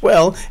channel as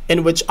well,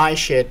 in which I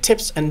share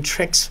tips and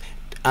tricks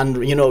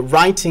and, you know,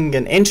 writing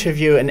an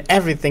interview and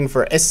everything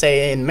for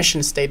essay and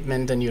mission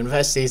statement and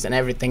universities and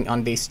everything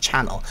on this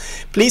channel.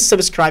 Please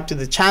subscribe to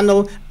the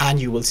channel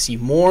and you will see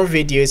more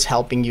videos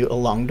helping you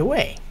along the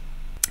way.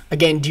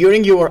 Again,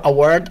 during your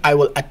award, I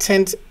will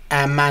attend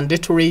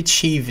mandatory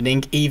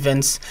Chevening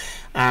events,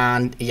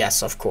 and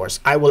yes, of course,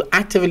 I will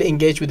actively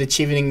engage with the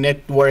Chevening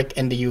network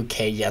in the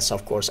UK. Yes,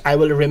 of course, I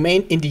will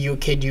remain in the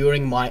UK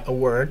during my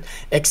award,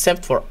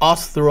 except for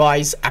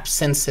authorized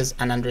absences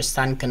and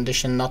understand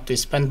condition not to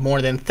spend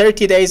more than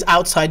 30 days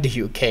outside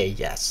the UK.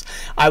 Yes,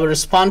 I will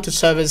respond to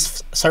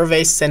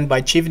surveys sent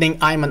by Chevening.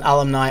 I'm an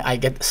alumni. I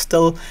get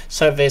still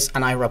surveys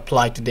and I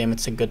reply to them.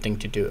 It's a good thing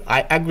to do.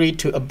 I agree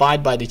to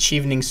abide by the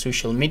Chevening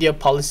social media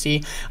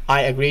policy.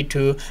 I agree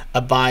to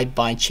abide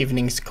by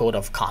Chevening's code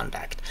of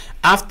conduct.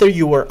 After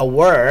your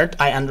award,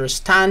 I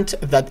understand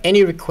that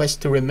any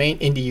request to remain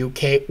in the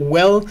UK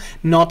will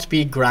not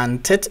be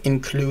granted,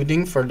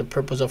 including for the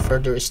purpose of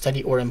further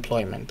study or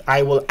employment.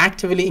 I will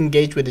actively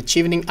engage with the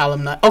Chevening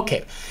alumni.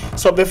 Okay,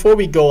 so before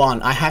we go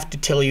on, I have to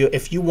tell you,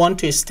 if you want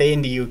to stay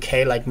in the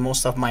UK, like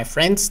most of my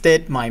friends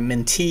did, my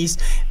mentees,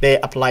 they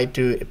applied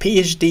to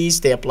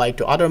PhDs, they applied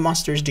to other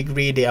master's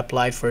degree, they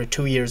applied for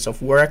 2 years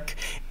of work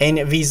and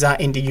visa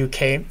in the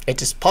UK.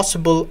 It is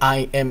possible.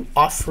 I am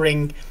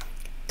offering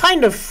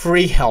kind of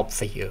free help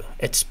for you.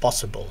 It's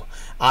possible.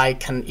 I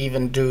can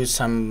even do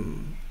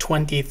some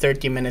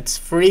 20-30 minutes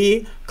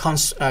free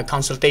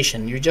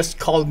consultation. You just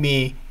call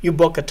me, you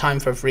book a time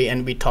for free,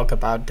 and we talk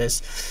about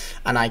this,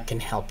 and I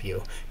can help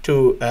you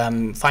to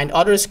find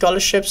other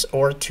scholarships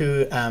or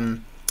to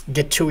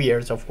get 2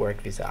 years of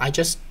work visa. I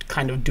just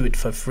kind of do it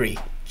for free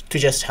to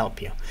just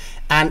help you,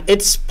 and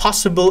it's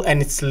possible,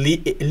 and it's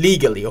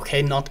legally,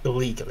 okay, not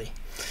illegally.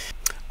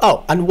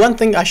 Oh, and one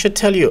thing I should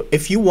tell you,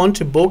 if you want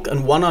to book a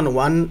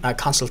one-on-one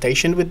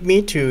consultation with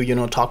me to, you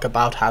know, talk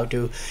about how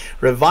to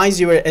revise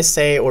your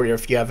essay, or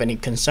if you have any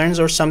concerns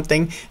or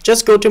something,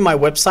 just go to my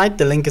website.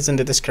 The link is in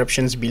the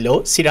descriptions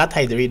below,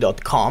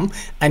 sirathaidari.com,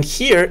 and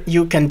here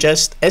you can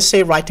just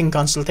essay writing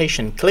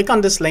consultation. Click on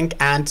this link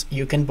and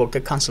you can book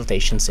a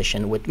consultation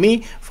session with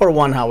me for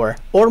 1 hour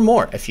or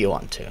more if you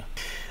want to.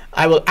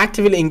 I will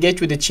actively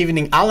engage with the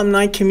Chevening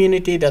alumni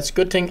community. That's a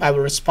good thing. I will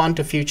respond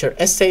to future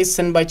essays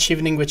sent by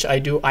Chevening, which I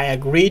do. I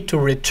agree to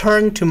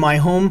return to my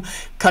home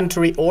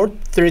country or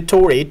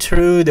territory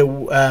through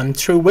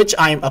which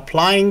I am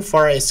applying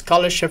for a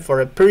scholarship for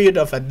a period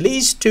of at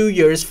least 2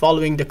 years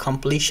following the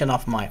completion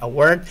of my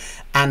award,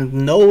 and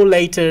no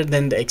later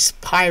than the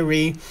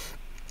expiry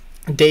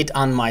date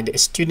on my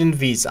student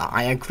visa.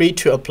 I agree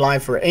to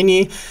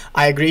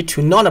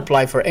not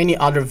apply for any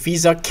other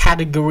visa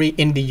category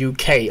in the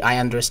UK. I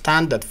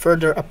understand that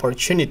further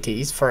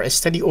opportunities for a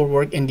study or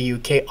work in the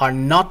UK are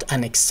not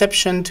an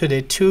exception to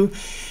the two-year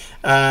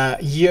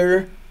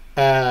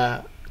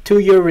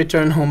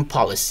return home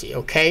policy.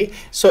 Okay,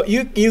 so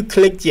you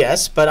clicked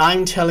yes, but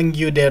I'm telling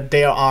you that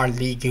there are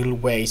legal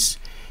ways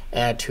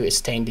to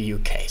stay in the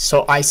UK.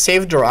 So I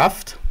saved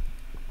draft.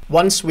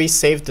 Once we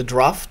save the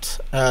draft,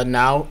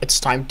 now it's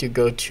time to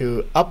go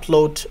to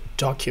upload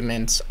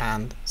documents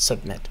and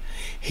submit.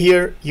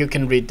 Here you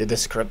can read the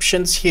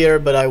descriptions here,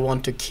 but I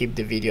want to keep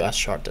the video as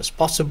short as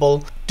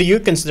possible. Do you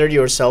consider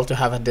yourself to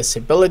have a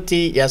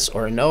disability? Yes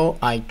or no?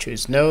 I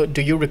choose no.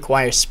 Do you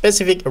require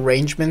specific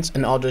arrangements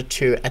in order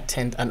to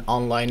attend an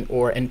online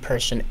or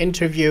in-person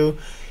interview?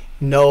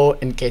 no.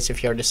 In case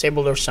if you're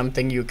disabled or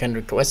something, you can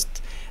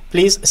request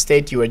please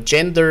state your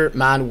gender,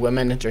 man,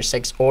 woman,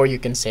 intersex, or you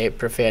can say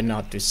prefer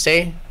not to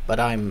say, but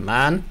I'm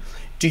man.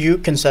 Do you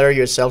consider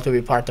yourself to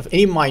be part of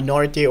any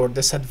minority or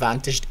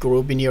disadvantaged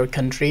group in your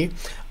country?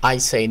 I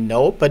say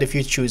no, but if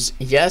you choose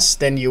yes,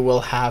 then you will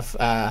have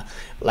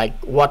like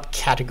what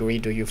category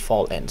do you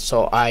fall in?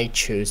 So I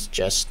choose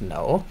just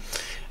no.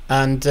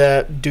 And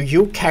do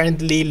you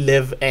currently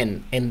live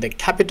in the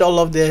capital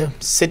of the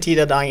city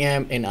that I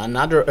am, in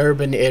another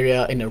urban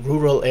area, in a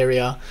rural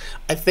area?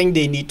 I think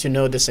they need to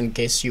know this in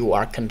case you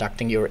are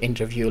conducting your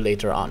interview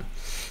later on.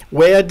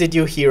 Where did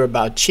you hear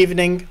about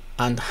Chevening,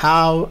 and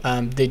how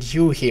did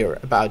you hear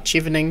about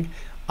Chevening?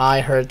 I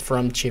heard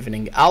from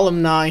Chevening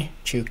Alumni.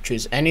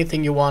 Choose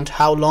anything you want.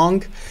 How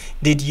long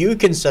did you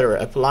consider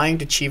applying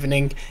to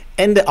Chevening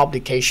in the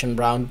application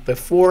round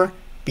before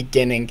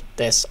beginning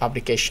this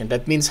application?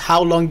 That means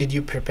how long did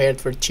you prepare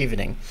for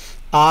Chevening?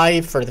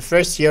 For the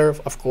first year,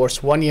 of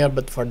course, 1 year,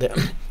 but for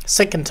the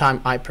second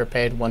time I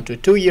prepared 1 to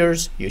 2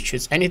 years. You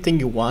choose anything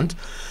you want.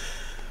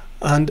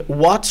 And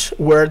what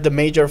were the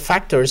major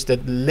factors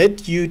that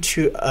led you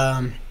to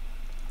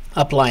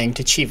applying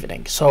to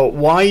Chevening? So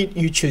why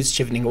you choose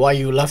Chevening, why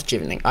you love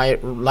Chevening? I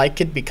like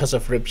it because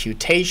of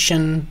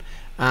reputation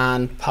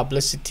and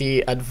publicity,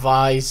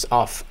 advice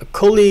of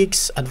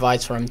colleagues,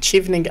 advice from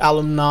Chevening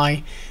alumni,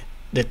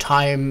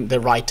 the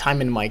right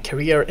time in my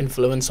career,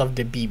 influence of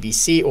the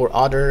BBC or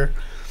other.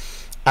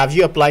 Have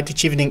you applied to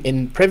Chevening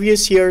in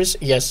previous years?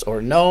 Yes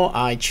or no?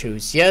 I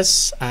choose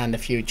yes. And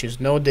if you choose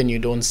no, then you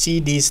don't see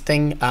these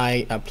things.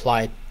 I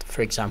applied,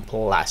 for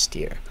example, last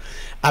year.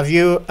 Have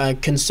you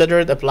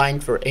considered applying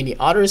for any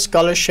other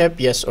scholarship?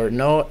 Yes or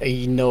no?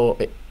 No,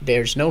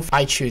 there's no.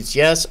 I choose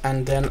yes,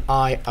 and then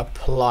I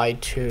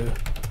applied to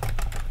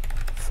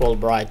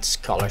Fulbright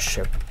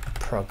Scholarship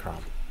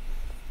Program.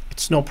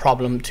 It's no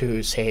problem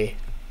to say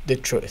the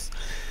truth.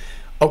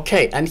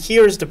 Okay, and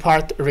here's the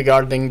part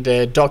regarding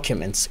the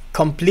documents,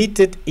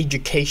 completed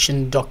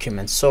education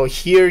documents. So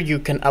here you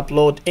can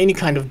upload any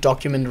kind of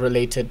document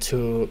related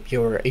to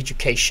your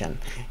education.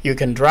 You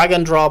can drag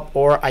and drop,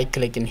 or I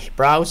click in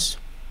browse.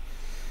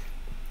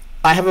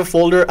 I have a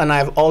folder and I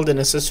have all the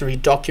necessary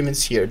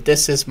documents here.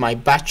 This is my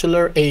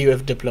bachelor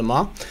AUF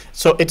diploma.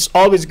 So it's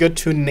always good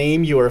to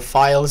name your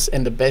files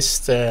in the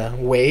best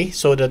way,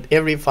 so that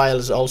every file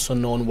is also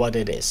known what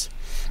it is.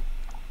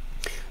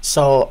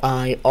 So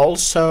I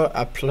also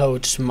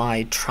upload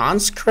my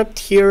transcript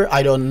here.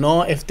 I don't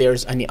know if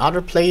there's any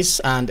other place,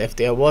 and if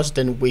there was,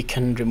 then we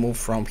can remove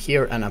from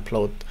here and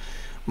upload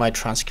my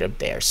transcript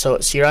there. So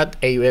Sirat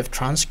AUF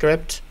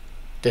transcript,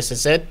 this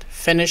is it,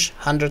 finish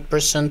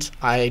 100%.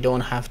 I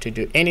don't have to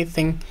do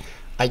anything.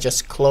 I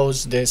just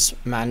close this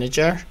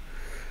manager,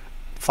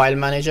 file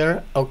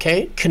manager.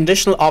 Okay,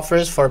 conditional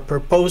offers for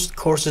proposed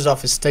courses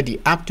of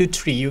study, up to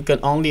 3. You can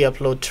only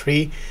upload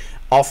 3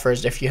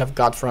 offers if you have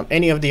got from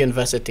any of the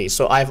universities.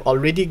 So I've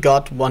already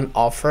got 1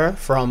 offer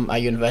from a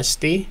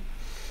university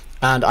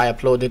and I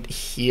uploaded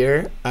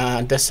here.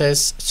 This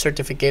is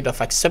certificate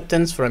of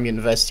acceptance from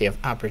University of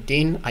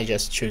Aberdeen. I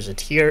just choose it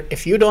here.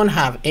 If you don't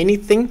have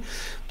anything,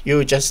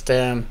 you just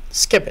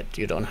skip it.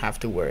 You don't have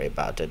to worry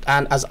about it.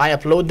 And as I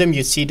upload them,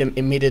 you see them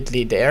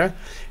immediately there.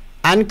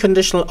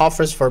 Unconditional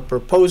offers for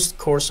proposed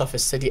course of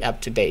study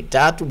up to date.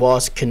 That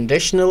was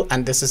conditional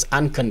and this is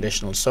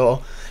unconditional.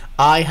 So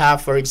I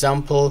have, for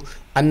example,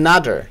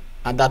 another,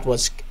 and that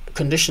was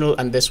conditional,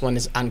 and this one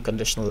is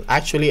unconditional.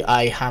 Actually,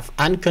 I have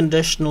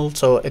unconditional,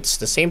 so it's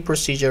the same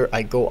procedure.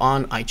 I go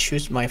on, I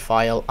choose my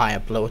file, I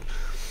upload,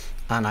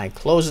 and I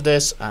close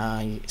this.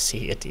 I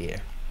see it here.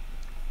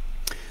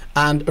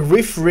 And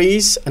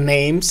referees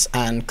names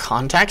and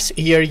contacts.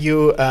 Here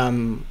you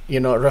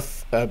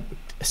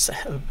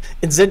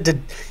insert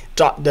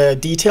the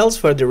details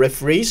for the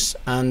referees,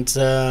 and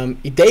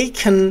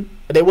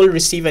they will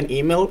receive an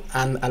email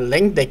and a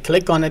link. They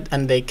click on it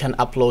and they can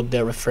upload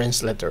their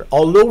reference letter.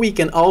 Although we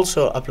can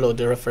also upload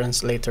the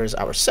reference letters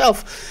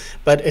ourselves,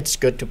 but it's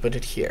good to put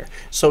it here.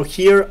 So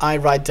here I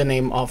write the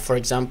name of, for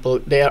example,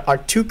 there are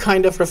 2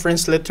 kind of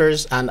reference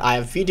letters, and I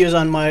have videos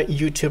on my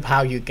YouTube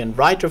how you can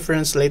write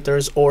reference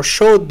letters, or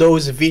show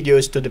those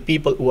videos to the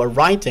people who are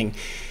writing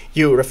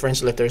you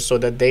reference letters, so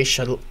that they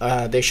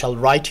shall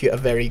write you a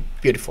very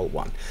beautiful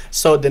one.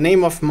 So the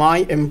name of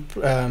my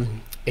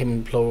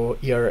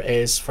employer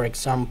is, for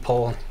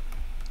example,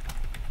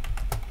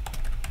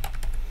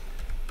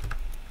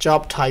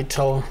 job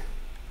title,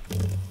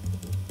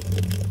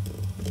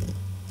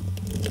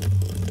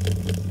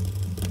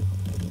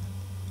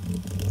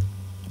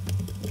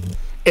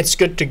 it's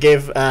good to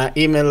give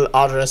email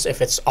address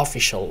if it's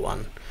official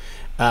one,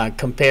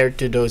 compared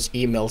to those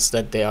emails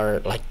that they are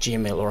like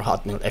Gmail or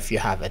Hotmail if you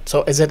have it.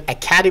 So is it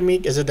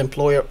academic, is it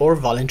employer, or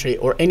voluntary,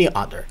 or any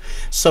other?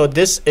 So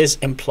this is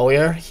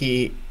employer.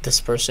 This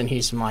person,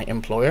 he's my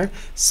employer.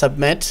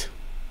 Submit,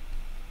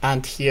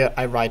 and here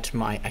I write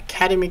my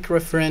academic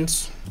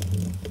reference.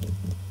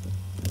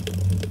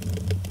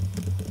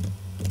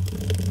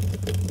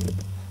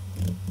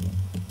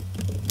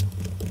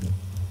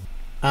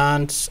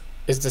 And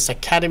is this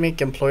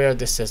academic employer?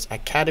 This is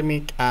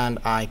academic, and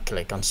I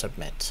click on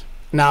submit.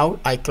 Now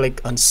I click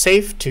on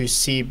save to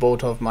see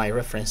both of my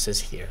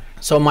references here.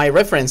 So my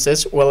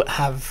references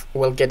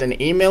will get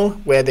an email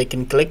where they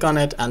can click on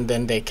it, and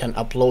then they can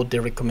upload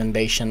the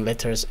recommendation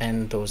letters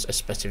and those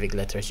specific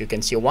letters. You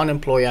can see one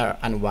employer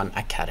and one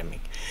academic.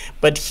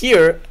 But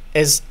here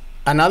is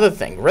another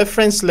thing,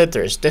 reference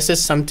letters. This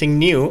is something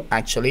new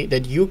actually,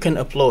 that you can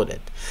upload it.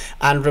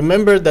 And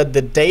remember that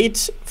the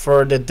date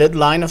for the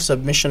deadline of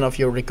submission of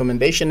your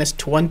recommendation is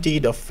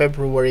 20th of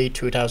February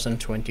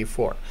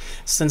 2024.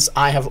 Since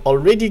I have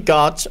already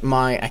got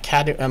my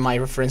my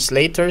reference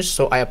letters,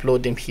 so I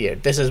upload them here.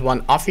 This is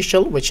one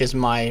official, which is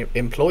my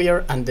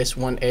employer, and this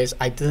one is,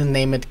 I didn't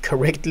name it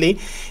correctly,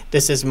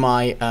 this is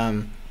my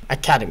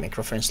academic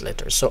reference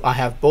letters. So I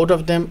have both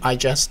of them, I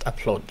just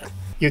upload them.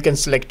 You can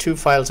select two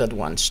files at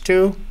once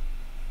too.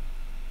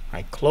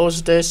 I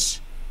close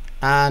this,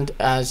 and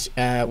as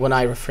when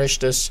I refresh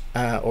this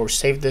or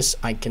save this,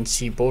 I can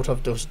see both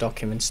of those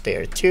documents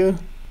there too.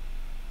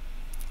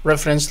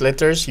 Reference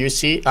letters, you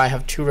see I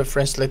have two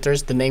reference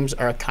letters. The names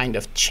are kind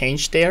of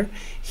changed there.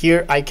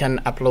 Here I can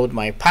upload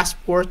my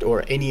passport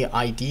or any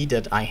ID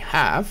that I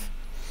have.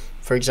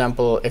 For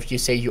example, if you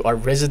say you are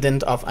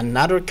resident of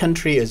another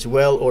country as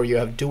well, or you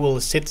have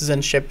dual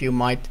citizenship, you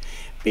might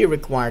be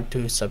required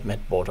to submit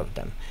both of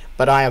them.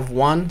 But I have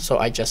one, so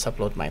I just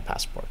upload my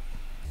passport.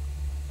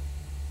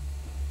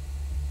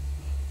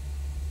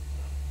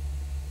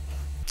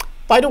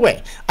 By the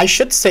way, I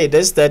should say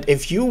this, that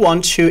if you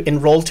want to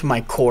enroll to my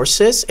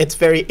courses, it's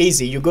very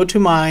easy. You go to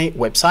my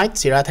website,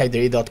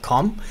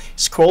 sirat.com,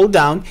 scroll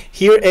down.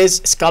 Here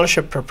is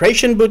Scholarship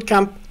Preparation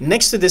Bootcamp.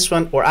 Next to this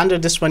one, or under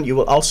this one, you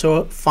will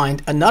also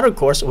find another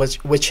course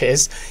which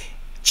is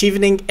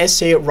Chevening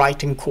Essay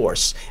Writing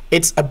Course.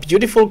 It's a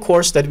beautiful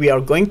course that we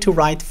are going to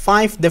write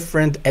 5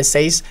 different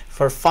essays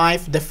for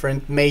 5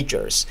 different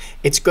majors.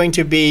 It's going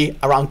to be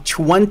around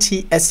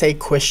 20 essay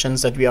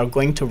questions that we are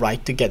going to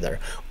write together.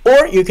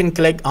 Or you can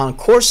click on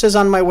courses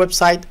on my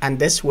website, and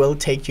this will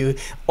take you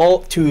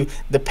all to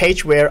the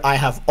page where I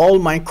have all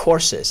my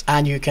courses,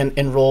 and you can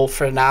enroll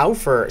for now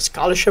for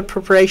scholarship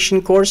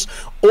preparation course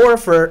or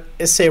for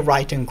essay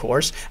writing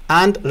course,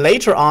 and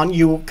later on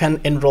you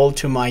can enroll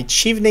to my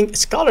Chevening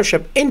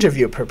Scholarship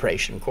interview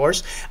preparation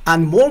course,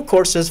 and more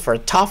courses for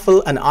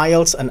TOEFL and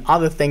IELTS and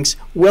other things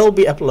will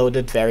be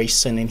uploaded very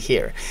soon in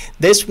here.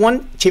 This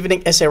one,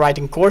 Chevening essay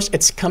writing course,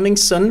 it's coming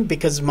soon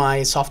because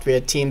my software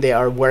team, they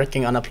are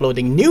working on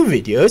uploading new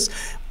videos,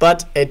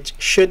 but it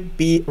should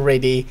be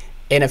ready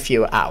in a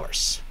few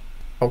hours.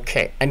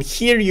 Okay, and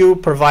here you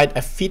provide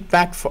a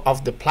feedback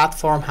of the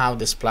platform, how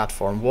this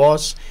platform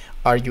was.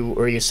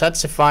 Were you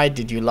satisfied?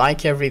 Did you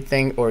like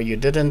everything, or you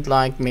didn't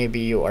like? Maybe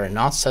you are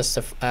not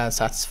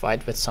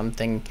satisfied with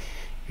something.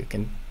 You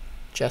can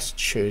just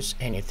choose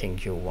anything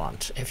you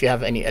want. If you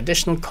have any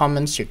additional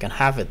comments, you can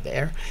have it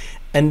there.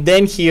 And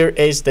then here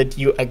is that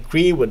you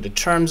agree with the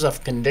terms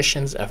of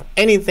conditions of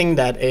anything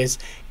that is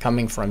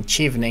coming from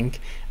Chevening.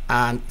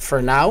 And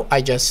for now,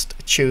 I just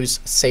choose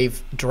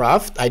save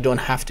draft. I don't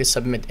have to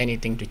submit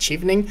anything to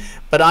Chevening,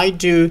 but I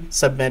do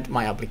submit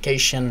my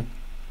application,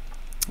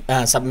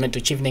 submit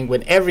to Chevening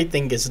when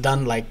everything is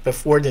done, like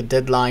before the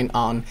deadline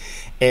on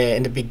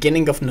in the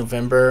beginning of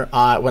November,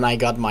 when I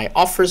got my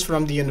offers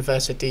from the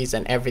universities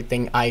and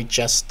everything. I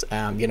just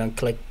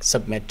click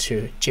submit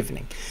to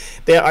Chevening.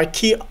 There are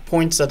key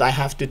points that I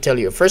have to tell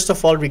you. First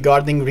of all,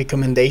 regarding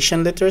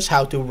recommendation letters,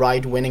 how to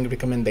write winning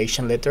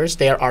recommendation letters,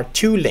 there are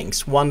 2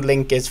 links. One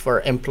link is for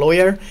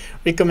employer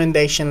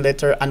recommendation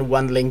letter, and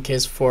one link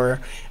is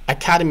for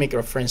academic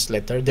reference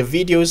letter. The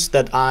videos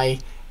that I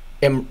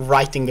am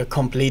writing a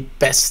complete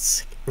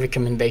best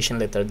recommendation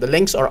letter, the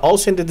links are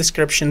also in the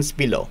descriptions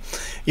below.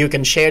 You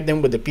can share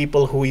them with the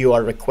people who you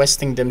are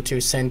requesting them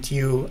to send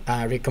you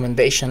a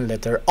recommendation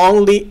letter,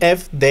 only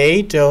if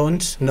they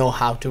don't know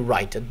how to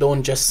write it.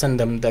 Don't just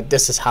send them that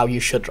this is how you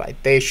should write.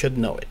 They should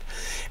know it.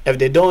 If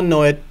they don't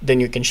know it, then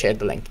you can share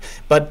the link.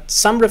 But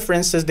some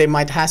references, they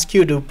might ask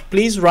you to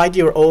please write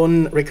your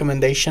own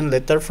recommendation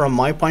letter. From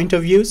my point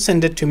of view,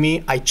 send it to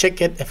me. I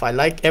check it. If I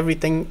like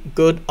everything,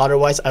 good.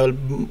 Otherwise,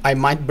 I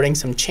might bring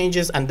some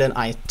changes, and then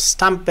I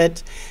stamp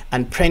it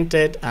and print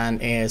it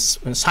and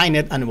sign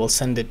it, and will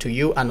send it to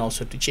you and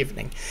also to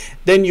Chevening.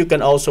 Then you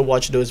can also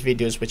watch those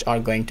videos, which are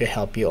going to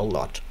help you a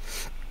lot.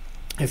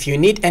 If you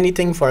need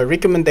anything for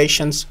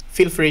recommendations,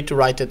 feel free to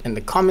write it in the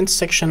comments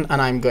section,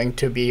 and I'm going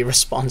to be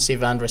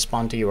responsive and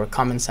respond to your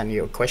comments and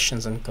your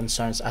questions and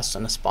concerns as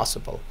soon as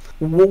possible.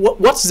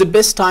 What's the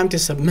best time to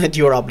submit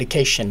your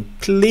application?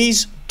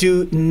 Please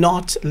do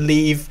not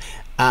leave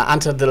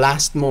until the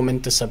last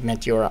moment to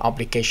submit your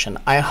application.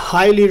 I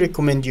highly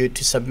recommend you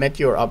to submit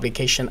your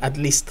application at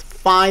least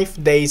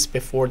 5 days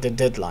before the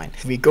deadline.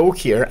 We go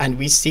here and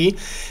we see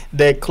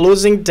the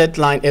closing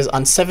deadline is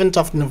on 7th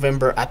of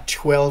November at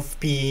 12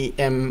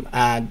 p.m.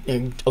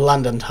 in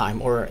London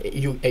time, or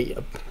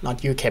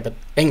not UK, but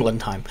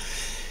England time.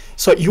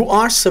 So you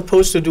are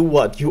supposed to do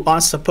what? You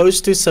are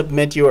supposed to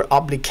submit your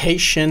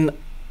application,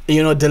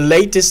 the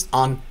latest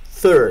on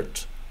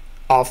 3rd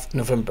of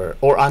November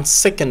or on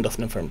 2nd of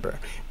November,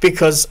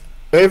 because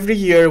every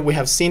year we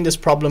have seen this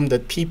problem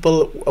that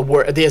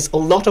there's a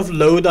lot of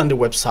load on the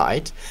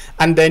website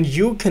and then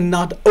you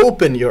cannot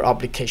open your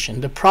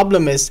application. The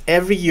problem is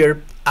every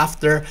year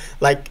after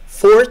like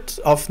 4th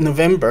of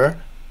November,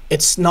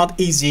 it's not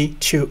easy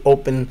to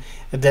open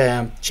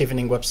the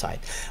Chevening website.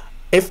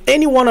 If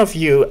any one of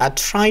you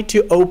tried to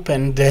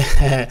open the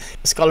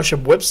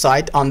scholarship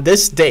website on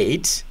this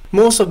date,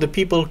 most of the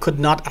people could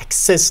not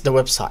access the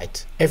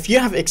website. If you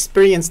have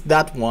experienced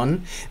that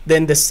one,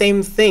 then the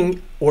same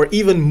thing or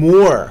even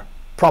more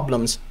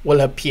problems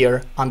will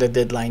appear on the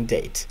deadline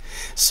date.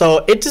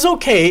 So it is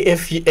okay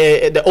if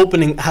the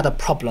opening had a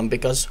problem,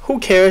 because who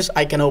cares,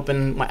 I can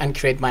open and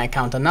create my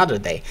account another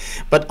day.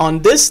 But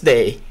on this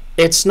day,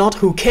 it's not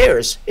who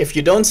cares. If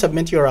you don't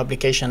submit your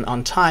application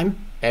on time,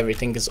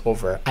 everything is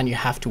over and you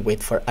have to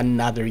wait for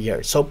another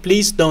year. So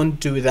please don't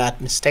do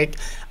that mistake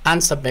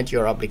and submit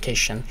your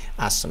application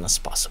as soon as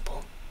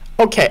possible.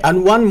 Okay,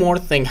 and one more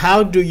thing,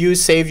 how do you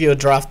save your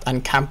draft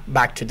and come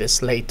back to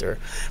this later?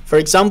 For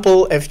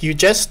example, if you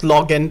just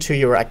log into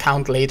your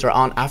account later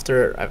on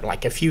after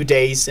like a few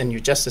days and you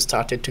just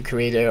started to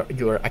create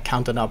your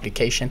account and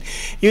application,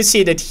 you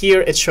see that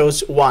here it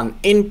shows one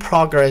in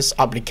progress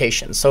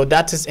application. So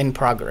that is in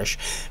progress.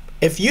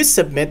 If you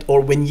submit, or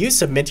when you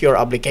submit your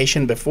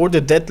application before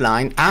the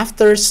deadline,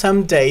 after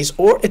some days,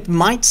 or it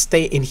might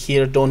stay in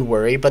here, don't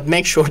worry, but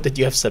make sure that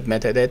you have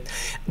submitted it,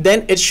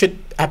 then it should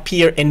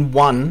appear in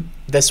one.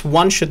 This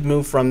one should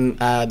move from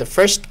the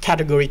first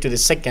category to the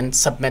second,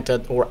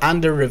 submitted or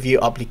under review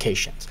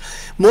applications.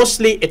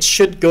 Mostly it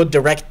should go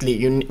directly.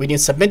 When you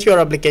submit your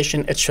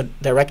application, it should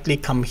directly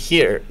come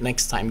here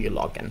next time you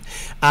log in.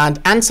 And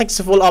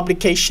unsuccessful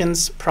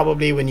applications,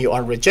 probably when you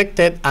are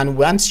rejected, and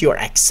once you are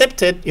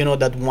accepted, you know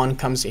that one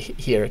comes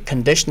here,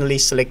 conditionally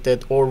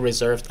selected or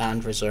reserved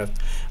and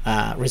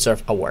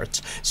reserved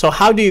awards. So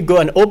how do you go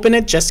and open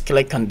it? Just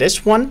click on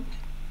this one.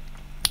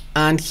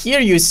 And here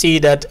you see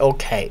that,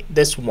 okay,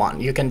 this one,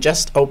 you can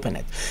just open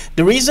it.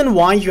 The reason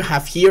why you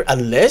have here a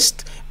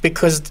list,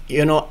 because,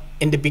 you know,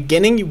 in the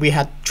beginning, we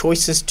had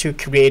choices to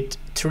create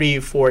 3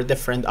 or 4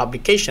 different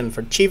applications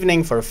for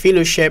Chevening, for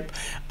fellowship,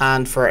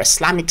 and for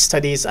Islamic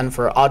studies, and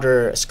for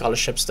other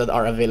scholarships that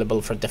are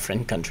available for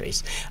different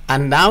countries.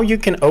 And now you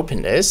can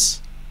open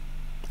this.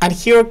 And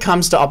here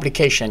comes the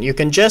application. You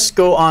can just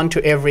go on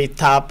to every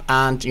tab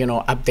and, you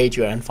know, update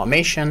your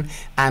information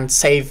and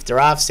save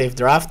draft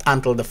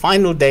until the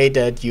final day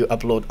that you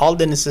upload all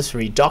the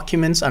necessary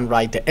documents and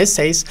write the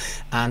essays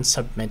and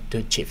submit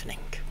to Chevening.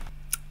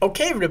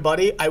 Okay,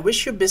 everybody, I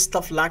wish you best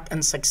of luck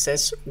and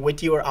success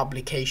with your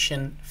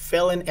application.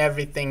 Fill in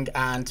everything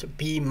and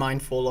be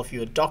mindful of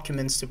your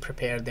documents to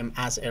prepare them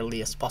as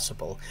early as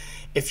possible.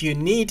 If you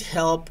need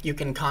help, you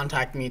can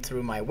contact me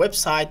through my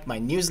website, my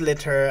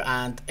newsletter,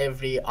 and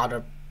every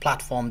other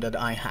platform that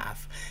I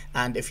have.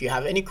 And if you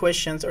have any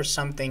questions or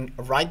something,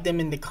 write them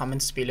in the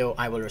comments below.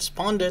 I will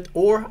respond it,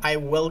 or I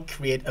will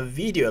create a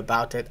video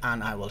about it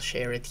and I will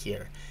share it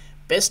here.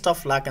 Best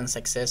of luck and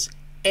success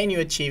in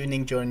your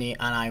Chevening journey,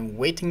 and I'm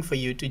waiting for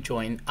you to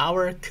join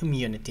our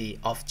community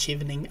of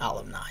Chevening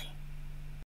alumni.